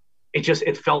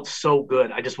 it felt so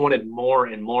good. I just wanted more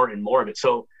and more and more of it.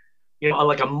 So,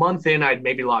 like a month in, I'd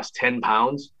maybe lost 10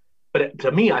 pounds, but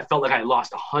to me, I felt like I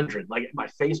lost 100. Like my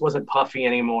face wasn't puffy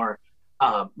anymore.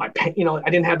 I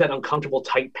didn't have that uncomfortable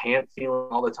tight pant feeling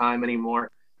all the time anymore.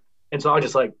 And so I was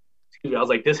just like, I was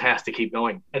like, this has to keep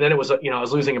going. And then it was, I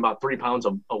was losing about 3 pounds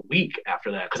a week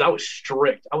after that, because I was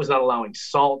strict. I was not allowing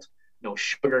salt. no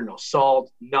sugar, no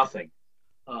salt, nothing.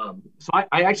 So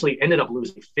I actually ended up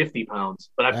losing 50 pounds,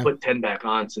 but I've put 10 back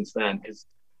on since then because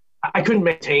I couldn't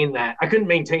maintain that. I couldn't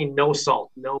maintain no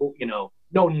salt, no,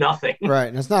 no nothing.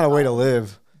 Right. That's not a way to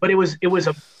live. But it was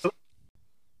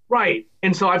right.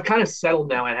 And so I've kind of settled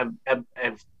now and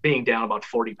have being down about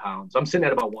 40 pounds. I'm sitting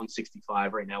at about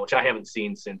 165 right now, which I haven't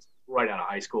seen since right out of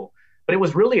high school. But it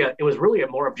was really a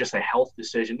more of just a health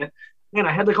decision. Man,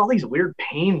 I had like all these weird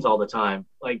pains all the time.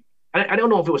 Like, I don't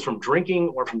know if it was from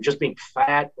drinking or from just being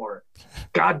fat or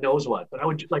God knows what, but I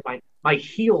would just like my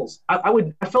heels. I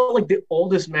felt like the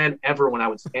oldest man ever when I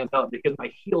would stand up because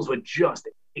my heels would just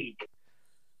ache.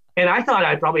 And I thought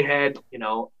I probably had,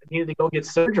 needed to go get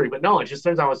surgery, but no, it just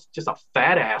turns out I was just a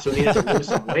fat ass who needed to lose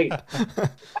some weight.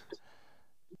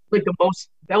 Like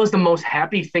that was the most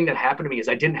happy thing that happened to me is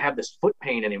I didn't have this foot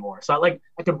pain anymore. So I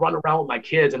could run around with my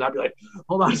kids and I'd be like,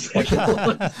 hold on a second.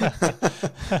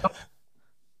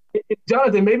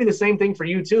 Jonathan, maybe the same thing for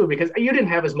you too, because you didn't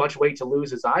have as much weight to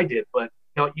lose as I did, but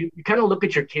you kind of look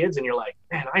at your kids and you're like,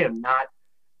 man, I am not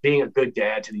being a good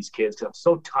dad to these kids because I'm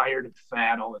so tired and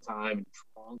fat all the time and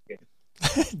drunk.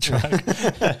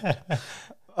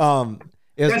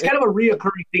 That's kind of a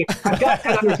reoccurring theme. I've got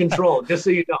that under control, just so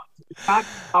you know. It's not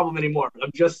a problem anymore.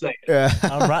 I'm just saying. Yeah.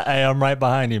 I'm right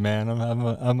behind you, man.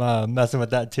 I'm messing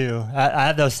with that too. I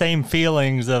have those same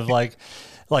feelings of like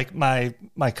my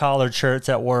collared shirts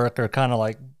at work are kind of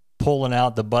like pulling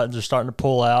out. The buttons are starting to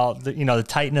pull out. The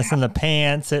tightness in the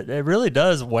pants. It really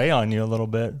does weigh on you a little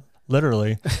bit,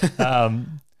 literally.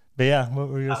 But yeah, what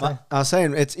were you gonna say? I was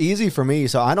saying it's easy for me,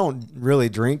 so I don't really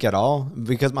drink at all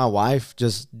because my wife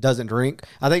just doesn't drink.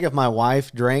 I think if my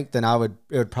wife drank, then it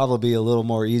would probably be a little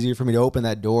more easier for me to open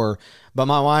that door. But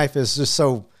my wife is just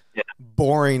so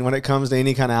boring when it comes to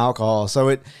any kind of alcohol,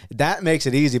 so that makes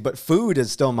it easy. But food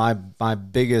is still my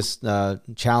biggest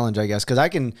challenge, I guess, because I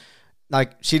can.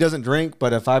 Like, she doesn't drink,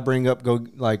 but if I bring up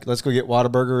let's go get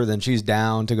Whataburger, then she's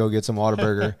down to go get some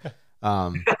Whataburger.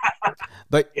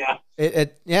 But yeah,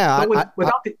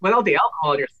 without the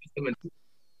alcohol in your system,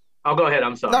 I'll go ahead.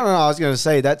 I'm sorry. No. I was gonna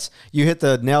say you hit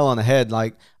the nail on the head.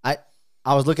 Like I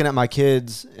was looking at my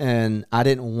kids, and I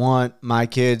didn't want my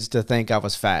kids to think I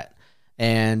was fat.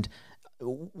 And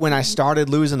when I started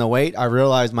losing the weight, I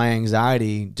realized my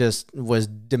anxiety just was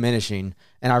diminishing,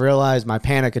 and I realized my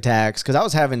panic attacks because I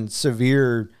was having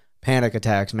severe panic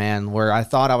attacks, man, where I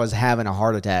thought I was having a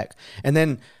heart attack, and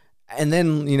then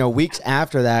weeks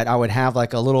after that, I would have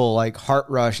like a little like heart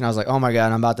rush, and I was like, oh my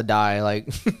God, I'm about to die. Like,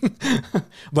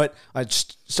 but I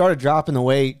started dropping the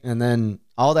weight, and then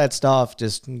all that stuff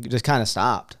just kind of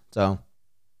stopped. So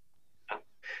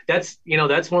that's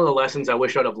one of the lessons I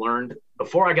wish I'd have learned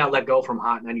before I got let go from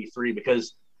Hot 93,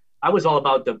 because I was all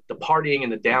about the partying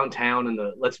and the downtown and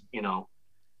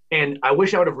and I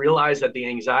wish I would have realized that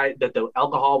the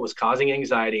alcohol was causing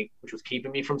anxiety, which was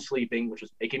keeping me from sleeping, which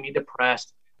was making me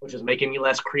depressed, which was making me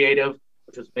less creative,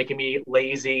 which was making me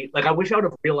lazy. Like, I wish I would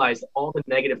have realized all the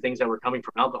negative things that were coming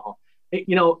from alcohol.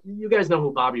 You guys know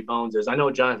who Bobby Bones is. I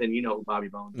know, Jonathan, you know who Bobby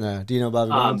Bones is. Yeah. Do you know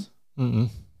Bobby Bones?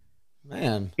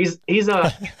 Man. He's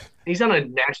on a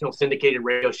national syndicated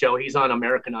radio show. He's on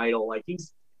American Idol. Like,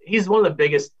 he's one of the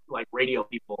biggest like radio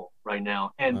people right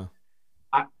now. And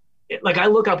I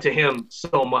look up to him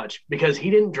so much because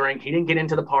he didn't drink. He didn't get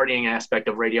into the partying aspect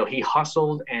of radio. He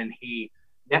hustled and he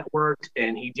networked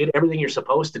and he did everything you're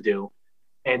supposed to do.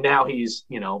 And now he's,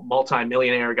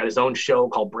 multi-millionaire, got his own show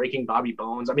called Breaking Bobby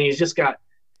Bones. I mean, he's just got,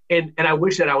 and I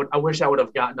wish I would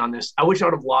have gotten on this. I wish I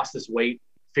would have lost this weight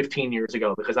 15 years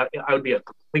ago, because I would be a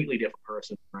completely different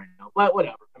person right now. But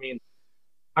whatever. I mean,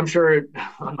 I'm sure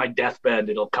on my deathbed,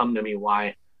 it'll come to me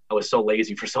why I was so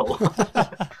lazy for so long.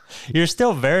 You're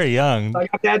still very young. I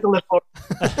got that to live for.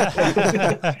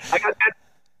 I got that.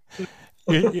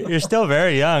 You're still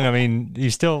very young. I mean, you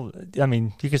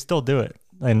can still do it.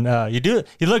 And you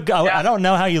look, I don't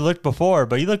know how you looked before,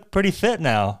 but you look pretty fit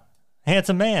now.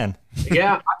 Handsome man.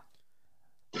 Yeah.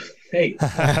 Hey,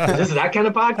 this is that kind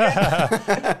of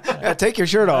podcast? Yeah, take your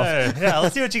shirt off. Yeah,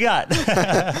 let's see what you got.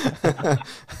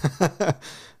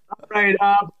 All right,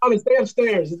 probably stay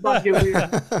upstairs. It's about to get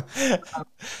weird.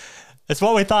 It's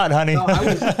what we thought, honey. No,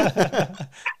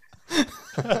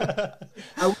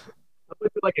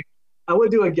 I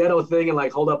would do a ghetto thing and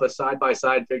like hold up a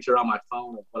side-by-side picture on my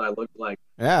phone of what I looked like.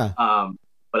 Yeah.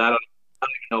 But I don't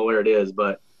even know where it is.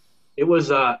 But it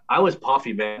was I was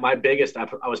puffy, man. My biggest, I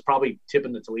was probably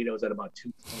tipping the Toledos at about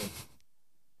 220.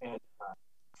 And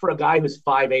for a guy who's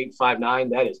 5'8",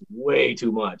 5'9", that is way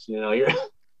too much.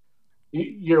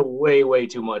 You're way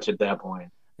too much at that point.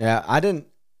 Yeah, I don't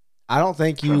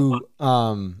think you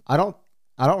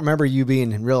I I don't remember you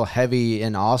being real heavy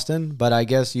in Austin, but I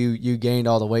guess you gained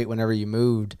all the weight whenever you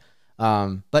moved.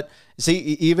 But see,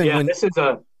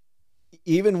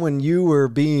 even when you were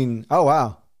being, oh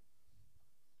wow,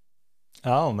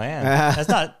 oh man,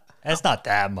 that's not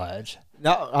that much.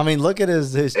 No, I mean look at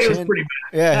his chin. It was pretty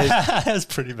bad. Yeah, it's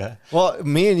pretty bad. Well,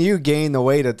 me and you gain the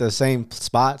weight at the same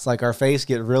spots. Like our face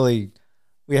get really,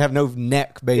 we have no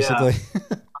neck basically.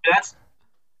 Yeah.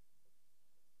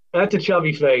 That's a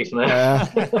chubby face, man. Yeah.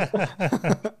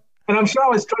 And I'm sure I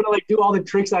was trying to like do all the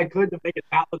tricks I could to make it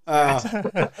not look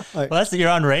bad. Well, you're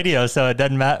on radio, so it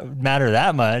doesn't matter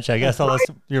that much. I guess unless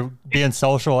you're being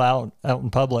social out in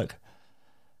public.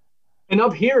 And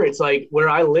up here, it's like where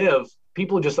I live,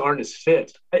 people just aren't as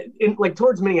fit. Like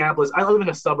towards Minneapolis, I live in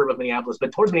a suburb of Minneapolis,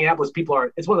 but towards Minneapolis,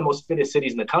 it's one of the most fittest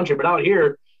cities in the country. But out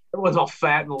here, everyone's all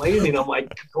fat and lazy, and I'm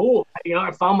like, cool.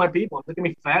 I found my people. I'm going to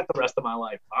be fat the rest of my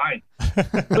life. Fine.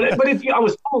 but if I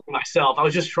was fooling myself, I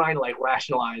was just trying to like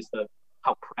rationalize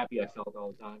how crappy I felt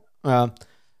all the time.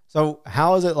 So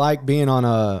how is it like being on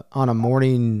a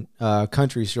morning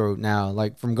country show now?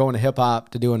 Like from going to hip hop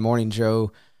to doing morning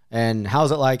show, and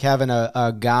how's it like having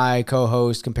a guy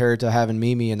co-host compared to having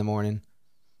Mimi in the morning?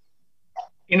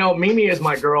 Mimi is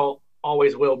my girl.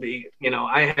 Always will be.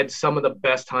 I had some of the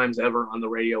best times ever on the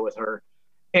radio with her.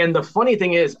 And the funny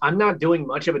thing is, I'm not doing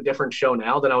much of a different show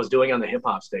now than I was doing on the hip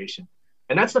hop station.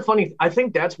 And that's I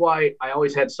think that's why I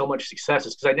always had so much success,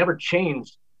 is because I never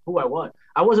changed who I was.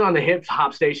 I wasn't on the hip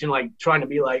hop station like trying to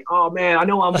be like, oh man, I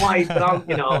know I'm white, but I'm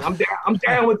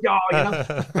down with y'all.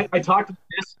 I talked to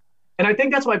this, and I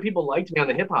think that's why people liked me on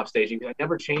the hip hop station, because I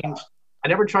never changed. I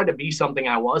never tried to be something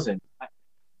I wasn't.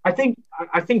 I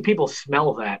think people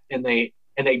smell that, and they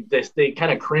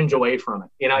kind of cringe away from it.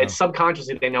 It's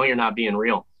subconsciously they know you're not being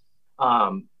real.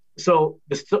 So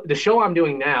the show I'm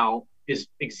doing now is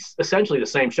essentially the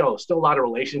same show. Still a lot of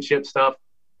relationship stuff.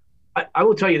 I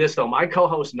will tell you this though, my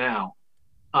co-host now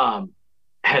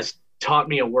has taught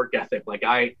me a work ethic. Like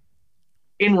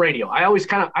in radio, I always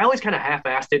kind of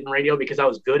half-assed it in radio because I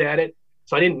was good at it.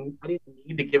 So I didn't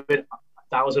need to give it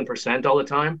 1,000% all the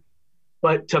time.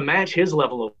 But to match his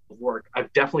level of work,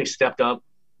 I've definitely stepped up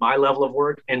my level of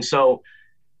work. And so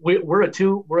we're a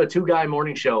two-guy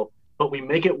morning show, but we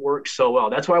make it work so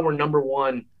well. That's why we're number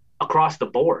one across the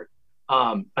board,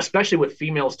 especially with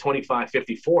females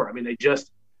 25-54. I mean,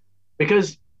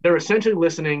 because they're essentially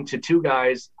listening to two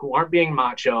guys who aren't being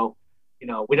macho.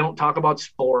 We don't talk about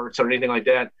sports or anything like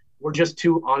that. We're just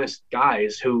two honest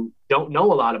guys who don't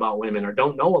know a lot about women or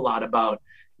don't know a lot about,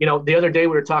 the other day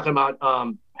we were talking about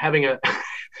having a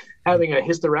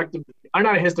hysterectomy, or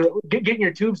not a hysterectomy, getting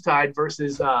your tubes tied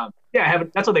versus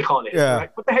that's what they call it. Yeah.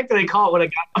 Right? What the heck do they call it when I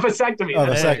got a vasectomy? Oh,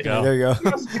 vasectomy. There you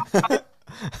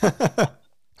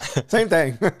go. Same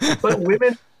thing. But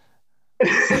women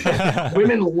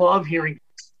love hearing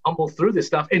stumble through this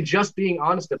stuff and just being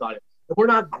honest about it. We're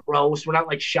not gross. We're not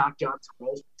like shock jocks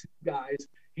gross. Two guys.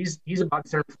 He's about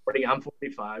to turn 40. I'm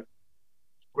 45.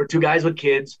 We're two guys with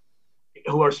kids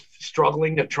who are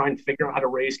struggling to try and figure out how to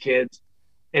raise kids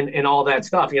and all that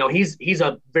stuff. He's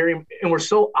a very, and we're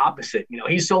so opposite.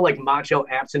 He's so like macho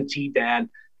absentee dad.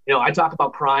 I talk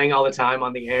about crying all the time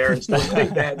on the air and stuff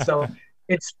like that. So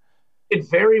it just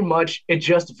very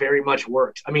much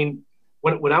works. I mean,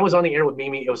 when I was on the air with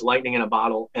Mimi, it was lightning in a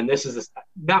bottle. And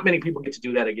not many people get to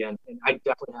do that again. And I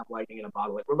definitely have lightning in a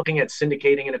bottle. Like we're looking at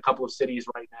syndicating in a couple of cities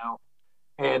right now.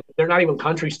 And they're not even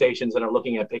country stations that are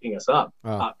looking at picking us up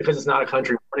because it's not a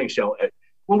country morning show.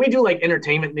 When we do like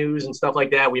entertainment news and stuff like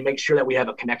that, we make sure that we have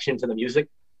a connection to the music.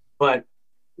 But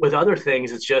with other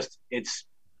things, it's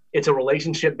a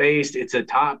relationship based. It's a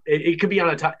top. It could be on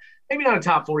a top, maybe not a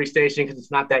top 40 station because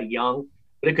it's not that young,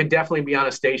 but it could definitely be on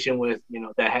a station with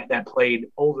that played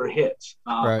older hits.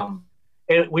 Right.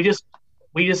 And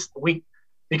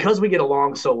because we get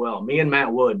along so well, me and Matt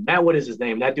Wood is his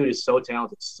name. That dude is so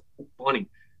talented, so funny.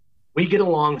 We get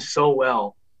along so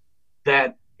well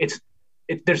that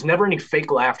there's never any fake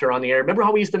laughter on the air. Remember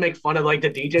how we used to make fun of like the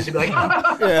DJs and be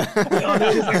like,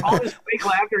 there's like all this fake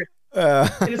laughter.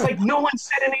 And it's like, no one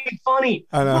said anything funny.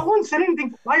 No one said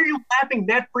anything. Why are you laughing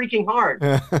that freaking hard?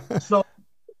 So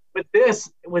with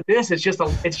this,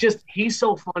 it's just he's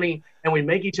so funny and we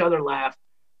make each other laugh.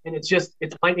 And it's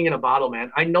lightning in a bottle,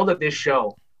 man. I know that this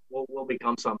show will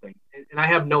become something. And I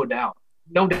have no doubt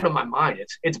in my mind.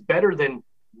 It's better than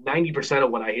 90%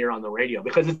 of what I hear on the radio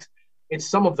because it's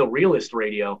some of the realest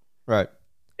radio right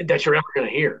that you're ever going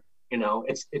to hear.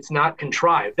 It's not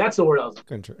contrived. That's the word I was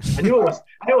contrived. I knew it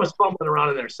was fumbling around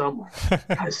in there somewhere.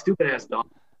 God, stupid ass dog.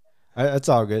 That's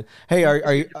all good. Hey,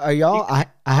 are y'all? I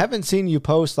haven't seen you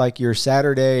post like your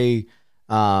Saturday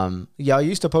Y'all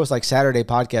used to post like Saturday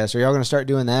podcasts. Are y'all going to start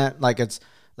doing that? Like that's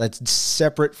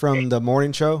separate from the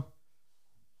morning show?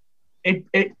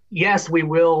 Yes, we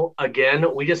will again.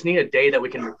 We just need a day that we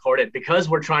can record it because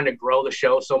we're trying to grow the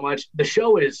show so much. The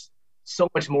show is so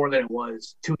much more than it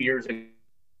was 2 years ago.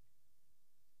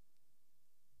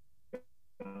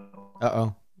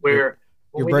 Uh-oh. Where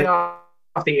when we get off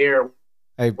the air,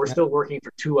 hey, we're still working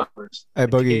for 2 hours. Hey,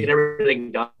 Boogie. To get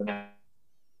everything done.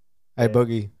 Hey,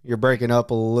 Boogie, you're breaking up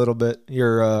a little bit.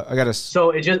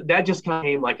 So that just kind of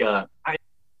came like You're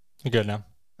good now.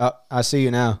 I see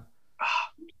you now.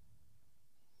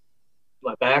 Am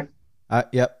I back?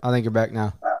 Yep, I think you're back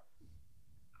now.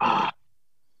 All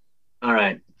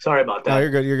right. Sorry about that. No, you're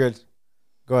good. You're good.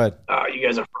 Go ahead. You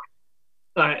guys are.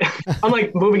 All right. I'm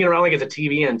like moving it around like it's a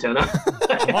TV antenna.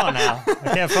 Come on now.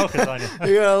 I can't focus on you.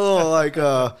 You got a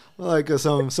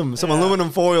little some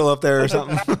aluminum foil up there or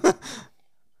something.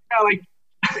 Yeah, like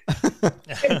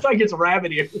it's like it's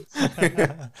rabbit ears.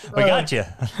 We got you.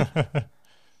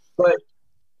 But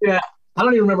yeah, I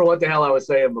don't even remember what the hell I was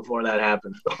saying before that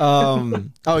happened. You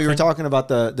were talking about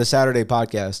the Saturday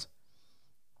podcast.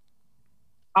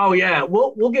 Oh yeah,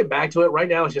 we'll get back to it. Right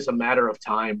now, it's just a matter of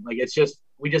time. Like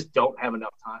we just don't have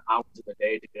enough time hours in the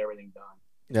day to get everything done.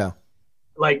 Yeah.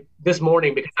 Like this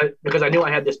morning, because I knew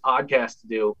I had this podcast to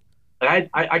do. And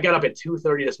I got up at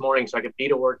 2:30 this morning so I could be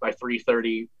to work by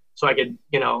 3:30. So I could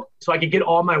get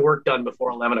all my work done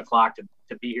before 11 o'clock to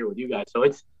be here with you guys. So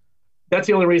that's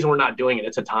the only reason we're not doing it.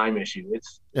 It's a time issue.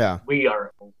 We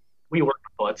work our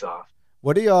butts off.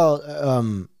 What do y'all,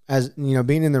 as you know,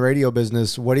 being in the radio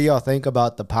business, what do y'all think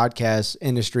about the podcast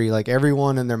industry? Like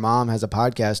everyone and their mom has a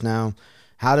podcast now.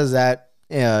 How does that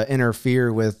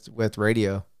interfere with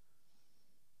radio?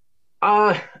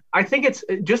 I think it's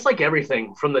just like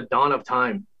everything from the dawn of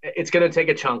time. It's going to take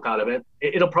a chunk out of it.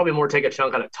 It'll probably more take a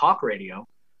chunk out of talk radio.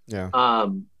 Yeah.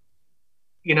 But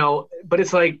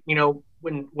it's like,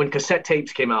 when cassette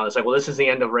tapes came out, it's like, well, this is the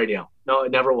end of radio. No,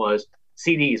 it never was.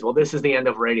 CDs. Well, this is the end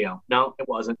of radio. No, it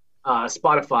wasn't.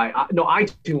 Spotify. No,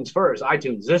 iTunes first.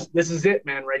 iTunes. This is it,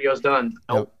 man. Radio's done.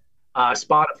 Nope.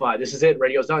 Spotify. This is it.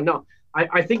 Radio's done. No,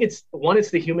 I think it's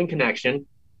the human connection.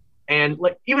 And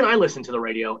like even I listen to the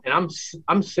radio, and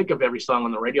I'm sick of every song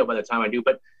on the radio by the time I do.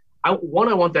 But I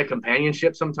want that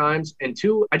companionship sometimes, and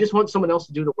 2, I just want someone else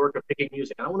to do the work of picking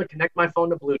music. I don't want to connect my phone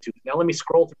to Bluetooth. Now let me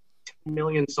scroll through 10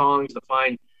 million songs to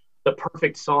find the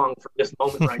perfect song for this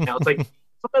moment right now. It's like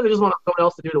sometimes I just want someone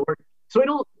else to do the work. So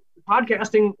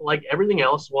podcasting, like everything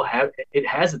else,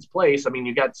 has its place. I mean,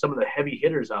 you got some of the heavy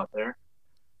hitters out there,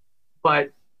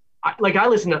 but I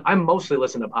mostly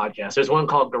listen to podcasts. There's one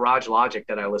called Garage Logic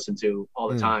that I listen to all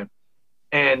the time.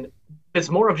 And it's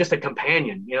more of just a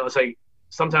companion. It's like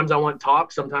sometimes I want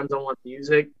talk, sometimes I want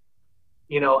music.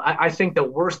 I think the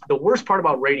worst part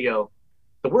about radio,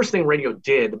 the worst thing radio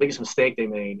did, the biggest mistake they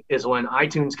made is when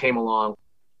iTunes came along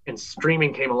and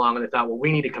streaming came along and they thought, well,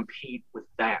 we need to compete with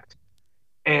that.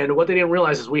 And what they didn't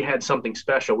realize is we had something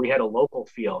special. We had a local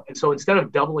feel. And so instead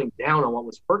of doubling down on what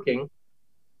was working,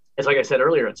 it's like I said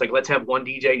earlier, it's like, let's have one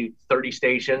DJ do 30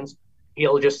 stations.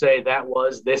 He'll just say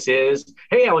this is,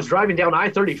 hey, I was driving down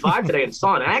I-35 today and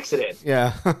saw an accident.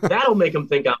 Yeah. That'll make them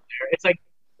think out there. It's like,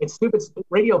 it's stupid.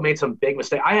 Radio made some big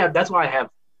mistake. That's why I have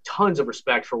tons of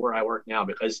respect for where I work now,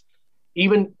 because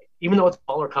even though it's a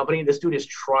smaller company, this dude is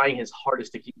trying his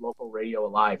hardest to keep local radio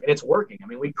alive, and it's working. I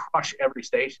mean, we crush every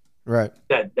station right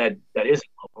that isn't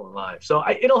local alive. So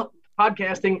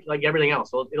podcasting, like everything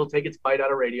else, it'll take its bite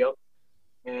out of radio.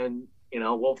 And,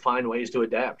 we'll find ways to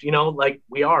adapt, like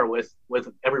we are with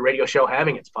every radio show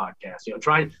having its podcast,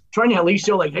 trying to at least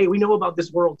show like, hey, we know about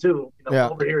this world too,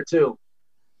 over here too,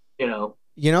 when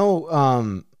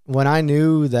I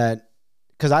knew that,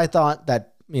 because I thought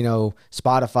that,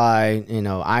 Spotify,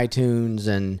 iTunes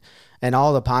and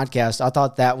all the podcasts, I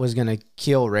thought that was going to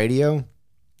kill radio.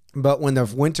 But when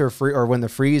when the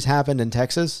freeze happened in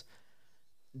Texas,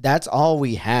 that's all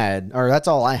we had, or that's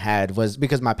all I had, was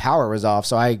because my power was off.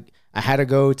 So I had to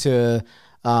go to,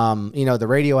 the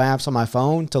radio apps on my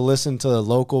phone to listen to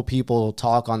local people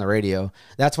talk on the radio.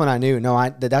 That's when I knew,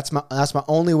 that's my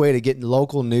only way to get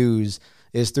local news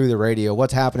is through the radio.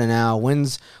 What's happening now?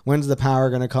 When's the power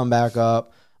going to come back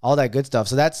up? All that good stuff.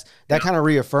 So that kind of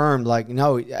reaffirmed, like,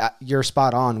 no, you're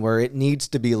spot on where it needs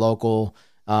to be local.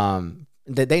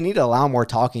 That they need to allow more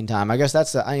talking time. I guess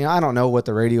I don't know what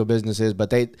the radio business is,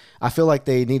 but I feel like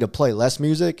they need to play less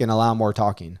music and allow more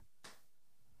talking.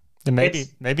 And maybe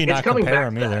not compare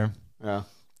them either. Yeah.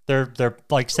 They're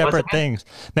like separate things.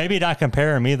 Maybe not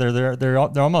compare them either. They're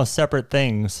almost separate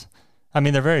things. I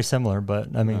mean, they're very similar,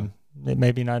 but I mean,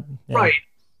 maybe not. Yeah. Right.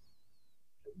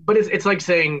 but it's like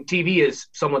saying TV is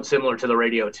somewhat similar to the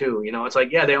radio too. You know, it's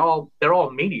like, yeah, they're all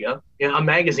media. You know, a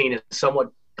magazine is somewhat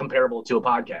comparable to a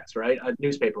podcast, right? A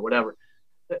newspaper, whatever.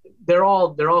 They're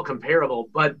all comparable,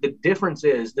 but the difference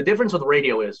with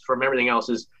radio is from everything else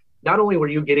is not only were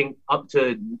you getting up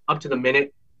to the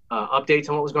minute updates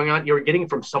on what was going on, you were getting it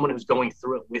from someone who's going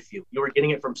through it with you. You were getting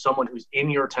it from someone who's in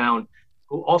your town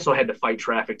who also had to fight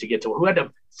traffic to get to, who had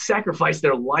to sacrifice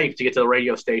their life to get to the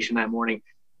radio station that morning.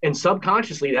 And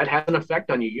subconsciously, that has an effect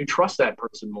on you. You trust that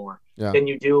person more than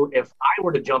you do if I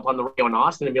were to jump on the radio in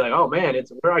Austin and be like, oh, man,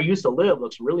 it's where I used to live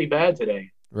looks really bad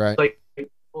today. Right. Like,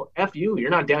 well, F you.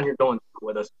 You're not down here going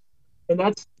with us. And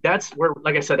that's where,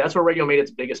 like I said, that's where radio made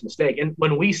its biggest mistake. And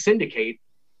when we syndicate,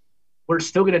 we're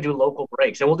still going to do local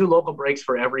breaks. And we'll do local breaks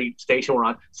for every station we're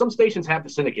on. Some stations have to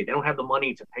syndicate. They don't have the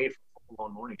money to pay for a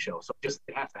full-blown morning show. So it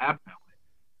has to happen that way.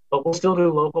 But we'll still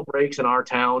do local breaks in our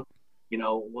town. You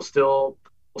know, we'll still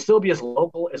be as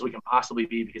local as we can possibly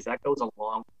be, because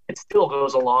it still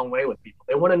goes a long way with people.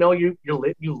 They want to know you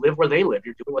live where they live.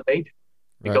 You're doing what they do.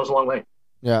 It goes a long way.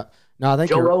 Yeah. No, I think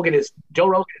Joe Rogan is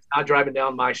not driving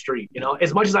down my street. You know,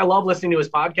 as much as I love listening to his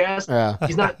podcast,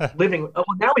 he's not living. Well,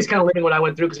 now he's kind of living what I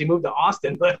went through because he moved to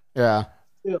Austin. But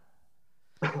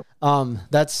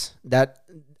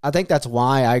I think that's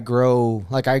why I grow.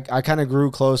 Like I kind of grew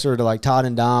closer to like Todd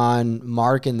and Don,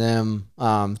 Mark and them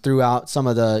throughout some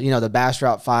of the, you know, the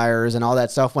Bastrop fires and all that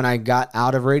stuff when I got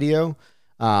out of radio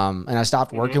and I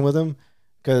stopped working with them,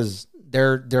 because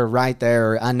they're right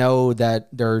there. I know that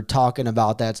they're talking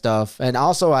about that stuff. And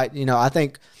also I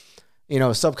think, you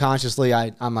know, subconsciously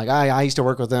I'm like, I used to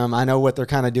work with them. I know what they're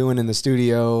kind of doing in the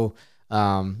studio.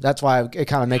 That's why it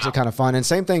kind of makes it kind of fun. And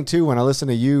same thing too, when I listen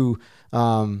to you,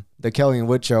 the Kelly and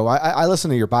Wood show, I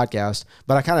listen to your podcast,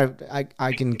 but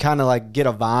I can kind of like get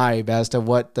a vibe as to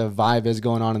what the vibe is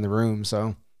going on in the room.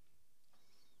 So.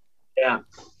 Yeah.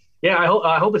 I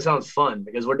hope it sounds fun,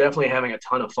 because we're definitely having a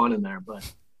ton of fun in there, but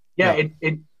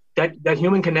that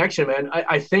human connection, man,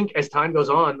 I think as time goes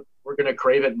on, we're going to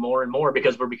crave it more and more,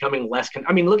 because we're becoming less.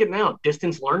 Look at now,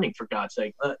 distance learning, for God's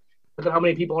sake. Look at how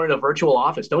many people are in a virtual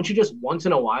office. Don't you just once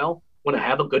in a while want to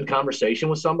have a good conversation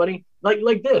with somebody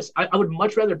like this? I would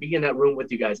much rather be in that room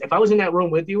with you guys. If I was in that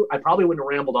room with you, I probably wouldn't have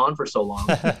rambled on for so long,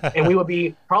 and we would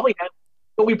be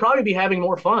we'd probably be having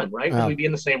more fun, right? We'd be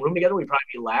in the same room together. We'd probably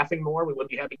be laughing more. We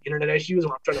wouldn't be having internet issues.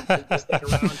 And I'm trying to move this thing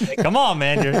around. Come on,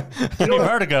 man. You're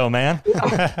vertigo, man.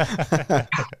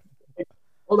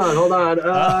 Hold on.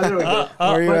 There we go. Where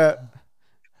are you at?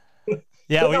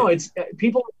 Yeah, it's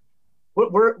people.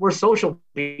 We're social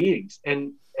beings,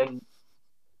 and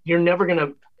you're never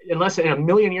gonna, unless in a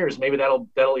million years, maybe that'll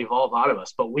evolve out of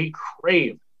us. But we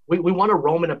want to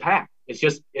roam in a pack.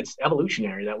 It's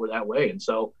evolutionary that we're that way, and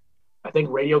so I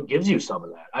think radio gives you some of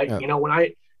that. You know, when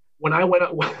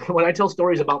I tell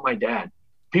stories about my dad,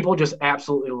 people just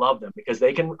absolutely love them because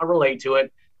they can relate to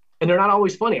it, and they're not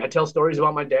always funny. I tell stories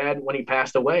about my dad when he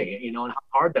passed away, you know, and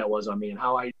how hard that was on me, and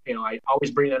how I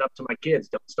always bring that up to my kids.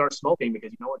 Don't start smoking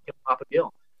because you know what killed Papa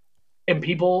Gil. And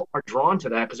people are drawn to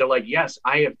that because they're like, yes,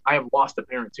 I have lost a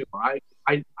parent too, or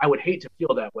I would hate to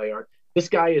feel that way, or this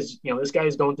guy is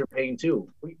going through pain too.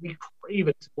 We crave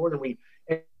it more than we.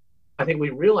 I think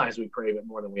we realize we crave it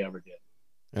more than we ever did.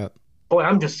 Yep. Boy,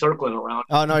 I'm just circling around.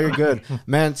 Oh no, you're good,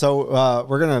 man. So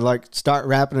we're gonna like start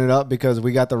wrapping it up because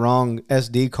we got the wrong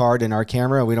SD card in our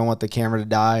camera. We don't want the camera to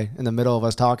die in the middle of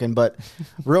us talking. But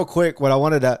real quick, what I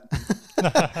wanted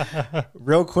to,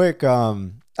 real quick.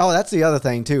 Oh, that's the other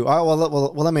thing too. Oh,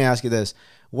 well, let me ask you this: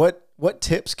 what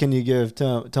tips can you give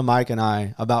to Mike and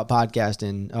I about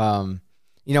podcasting?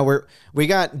 You know, we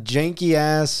got janky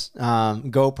ass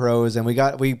GoPros, and we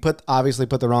obviously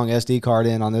put the wrong SD card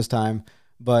in on this time,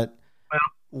 but.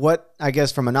 What, I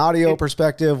guess, from an audio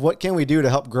perspective, what can we do to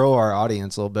help grow our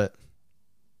audience a little bit?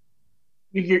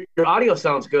 Your audio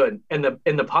sounds good, and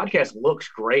the podcast looks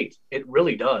great. It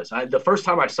really does. The first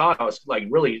time I saw it, I was like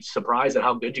really surprised at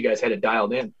how good you guys had it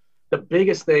dialed in. The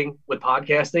biggest thing with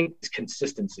podcasting is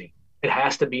consistency. It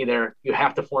has to be there. You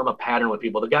have to form a pattern with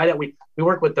people. The guy that we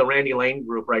work with, the Randy Lane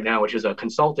Group right now, which is a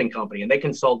consulting company, and they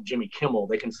consult Jimmy Kimmel,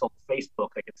 they consult Facebook,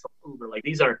 they consult Uber. Like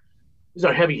these are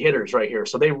heavy hitters right here.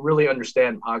 So they really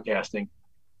understand podcasting.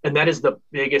 And that is the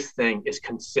biggest thing, is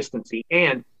consistency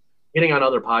and getting on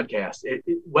other podcasts.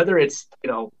 Whether it's,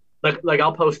 you know, like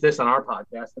I'll post this on our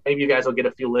podcast, and maybe you guys will get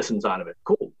a few listens out of it.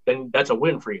 Cool. Then that's a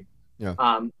win for you. Yeah.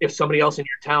 If somebody else in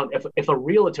your town, if a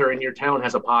realtor in your town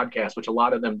has a podcast, which a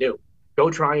lot of them do, go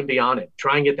try and be on it.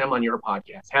 Try and get them on your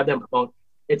podcast. Have them promote.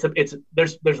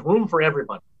 There's room for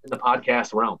everybody in the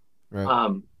podcast realm.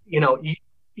 Right. You know,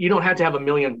 you don't have to have a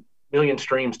million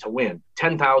streams to win.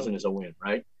 10,000 is a win,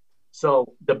 right?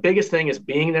 So the biggest thing is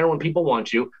being there when people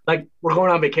want you. Like, we're going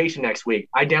on vacation next week.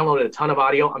 I downloaded a ton of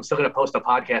audio. I'm still going to post a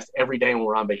podcast every day when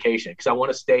we're on vacation because I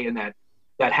want to stay in that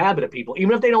habit of people.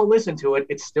 Even if they don't listen to it,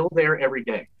 it's still there every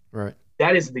day. Right.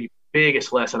 That is the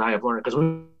biggest lesson I have learned, because we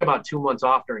were about 2 months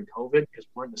off during COVID because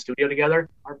we're in the studio together.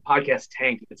 Our podcast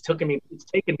tanked. It's taken me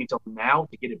till now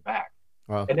to get it back.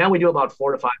 Wow. And now we do about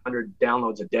 400 to 500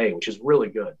 downloads a day, which is really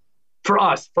good for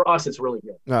us. For us, it's really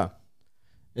good. Yeah.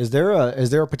 Is there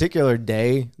a particular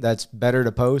day that's better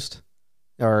to post,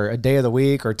 or a day of the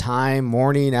week, or time,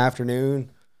 morning,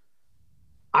 afternoon?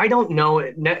 I don't know.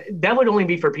 That would only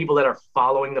be for people that are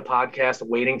following the podcast,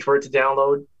 waiting for it to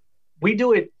download. We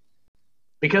do it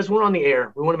because we're on the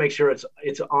air. We want to make sure it's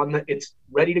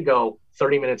ready to go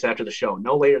 30 minutes after the show,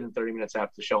 no later than 30 minutes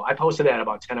after the show. I post it at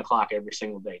about 10 o'clock every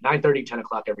single day, 9:30, 10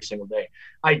 o'clock every single day.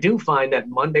 I do find that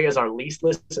Monday and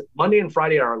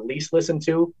Friday are our least listened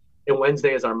to, and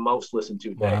Wednesday is our most listened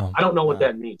to day. Wow. I don't know what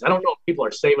that means. I don't know if people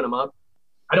are saving them up.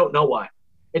 I don't know why.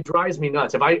 It drives me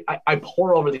nuts. If I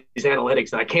pour over these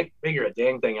analytics and I can't figure a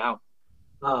dang thing out.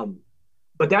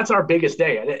 But that's our biggest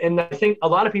day. And I think a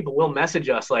lot of people will message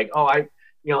us like, oh, I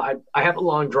have a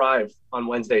long drive on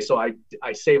Wednesday, so I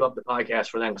save up the podcast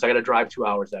for them because I got to drive 2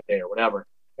 hours that day or whatever.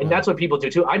 And that's what people do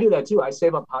too. I do that too. I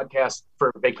save up podcasts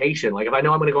for vacation. Like, if I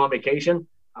know I'm going to go on vacation,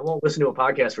 I won't listen to a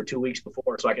podcast for 2 weeks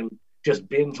before, so I can just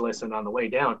binge listen on the way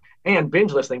down. And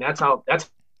binge listening, that's how to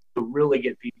really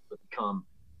get people to become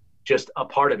just a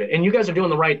part of it. And you guys are doing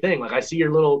the right thing. Like, I see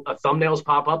your little thumbnails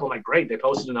pop up. I'm like, great, they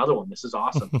posted another one. This is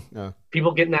awesome. Yeah.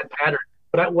 People getting that pattern.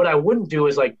 But what I wouldn't do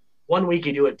is, like, 1 week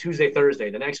you do it Tuesday, Thursday.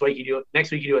 The next week you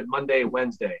do it Monday,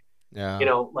 Wednesday. Yeah.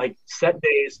 Like, set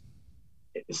days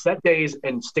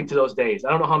and stick to those days.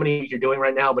 I don't know how many you're doing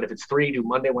right now, but if it's 3, do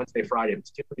Monday, Wednesday, Friday. If it's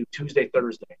 2, do Tuesday,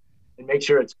 Thursday, and make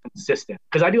sure it's consistent.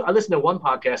 Because I listen to one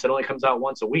podcast that only comes out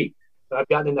once a week. But I've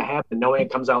gotten in the habit of knowing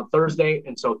it comes out Thursday.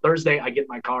 And so Thursday I get in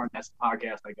my car and that's the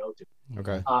podcast I go to.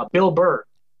 Okay. Bill Burr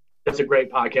does a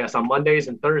great podcast on Mondays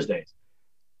and Thursdays.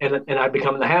 And I've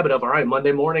become in the habit of, all right,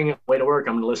 Monday morning, way to work,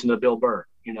 I'm going to listen to Bill Burr.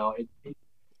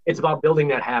 It's about building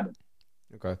that habit.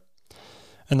 Okay.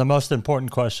 And the most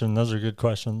important question, those are good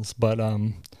questions, but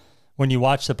when you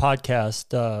watch the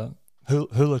podcast, who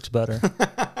looks better?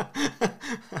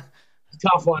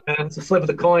 Tough one, man. It's a flip of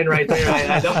the coin right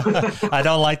there. I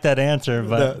don't like that answer,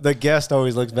 but the guest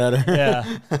always looks better.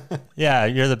 yeah,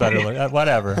 you're the better look.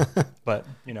 Whatever, but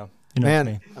you know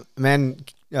man.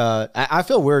 I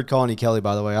feel weird calling you Kelly.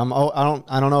 By the way,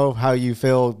 I don't know how you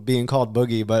feel being called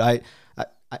Boogie, but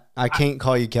I can't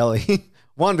call you Kelly.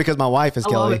 One, because my wife is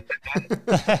Kelly.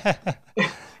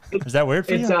 Is that weird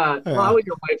for you? Well, I was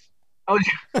your wife.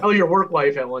 I was your work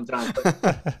wife at one time.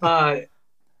 But,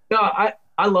 no,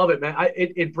 I love it, man.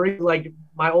 It brings, like,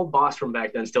 my old boss from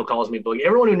back then still calls me Boogie.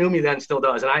 Everyone who knew me then still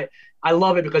does, and I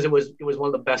love it because it was one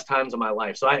of the best times of my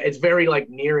life. So it's very, like,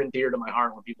 near and dear to my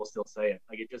heart when people still say it.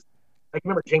 Like, I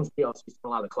remember James Fields used to a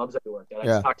lot of the clubs that we worked at. I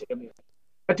just talked to him.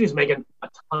 That dude's making a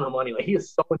ton of money. Like, he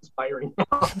is so inspiring.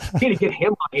 You need to get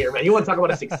him on here, man. You want to talk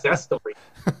about a success story?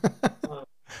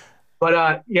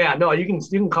 No, you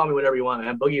can call me whatever you want,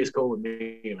 man. Boogie is cool with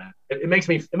me, man.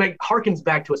 It harkens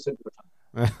back to a simpler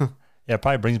time. Yeah, it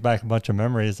probably brings back a bunch of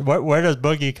memories. Where does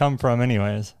Boogie come from,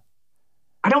 anyways?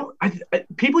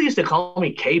 People used to call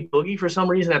me K Boogie for some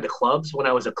reason at the clubs when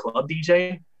I was a club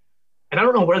DJ, and I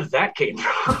don't know where that came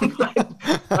from.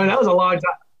 That was a long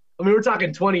time. I mean, we're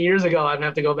talking 20 years ago. I'd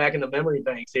have to go back in the memory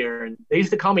banks here, and they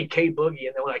used to call me K Boogie.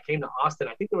 And then when I came to Austin,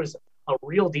 I think there was a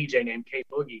real DJ named K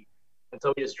Boogie, and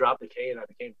so we just dropped the K and I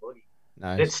became Boogie.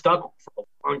 Nice. And it stuck for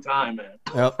a long time, man.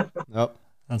 Yep.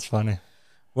 That's funny.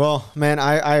 Well, man,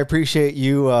 I appreciate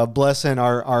you blessing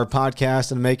our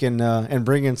podcast and making and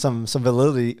bringing some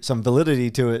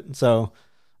validity to it. So,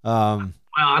 well,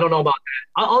 I don't know about that.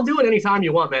 I'll do it anytime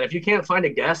you want, man. If you can't find a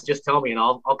guest, just tell me and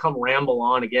I'll come ramble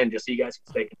on again just so you guys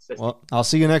can stay consistent. Well, I'll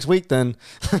see you next week then.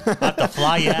 I'll have to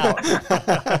fly you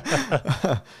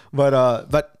out.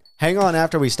 But hang on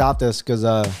after we stop this because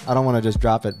I don't want to just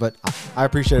drop it. But I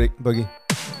appreciate it, Boogie.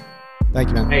 Thank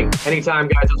you, man. Hey, anytime,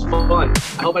 guys. It was fun.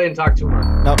 I hope I didn't talk too much.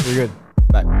 No, you're good.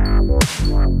 Bye.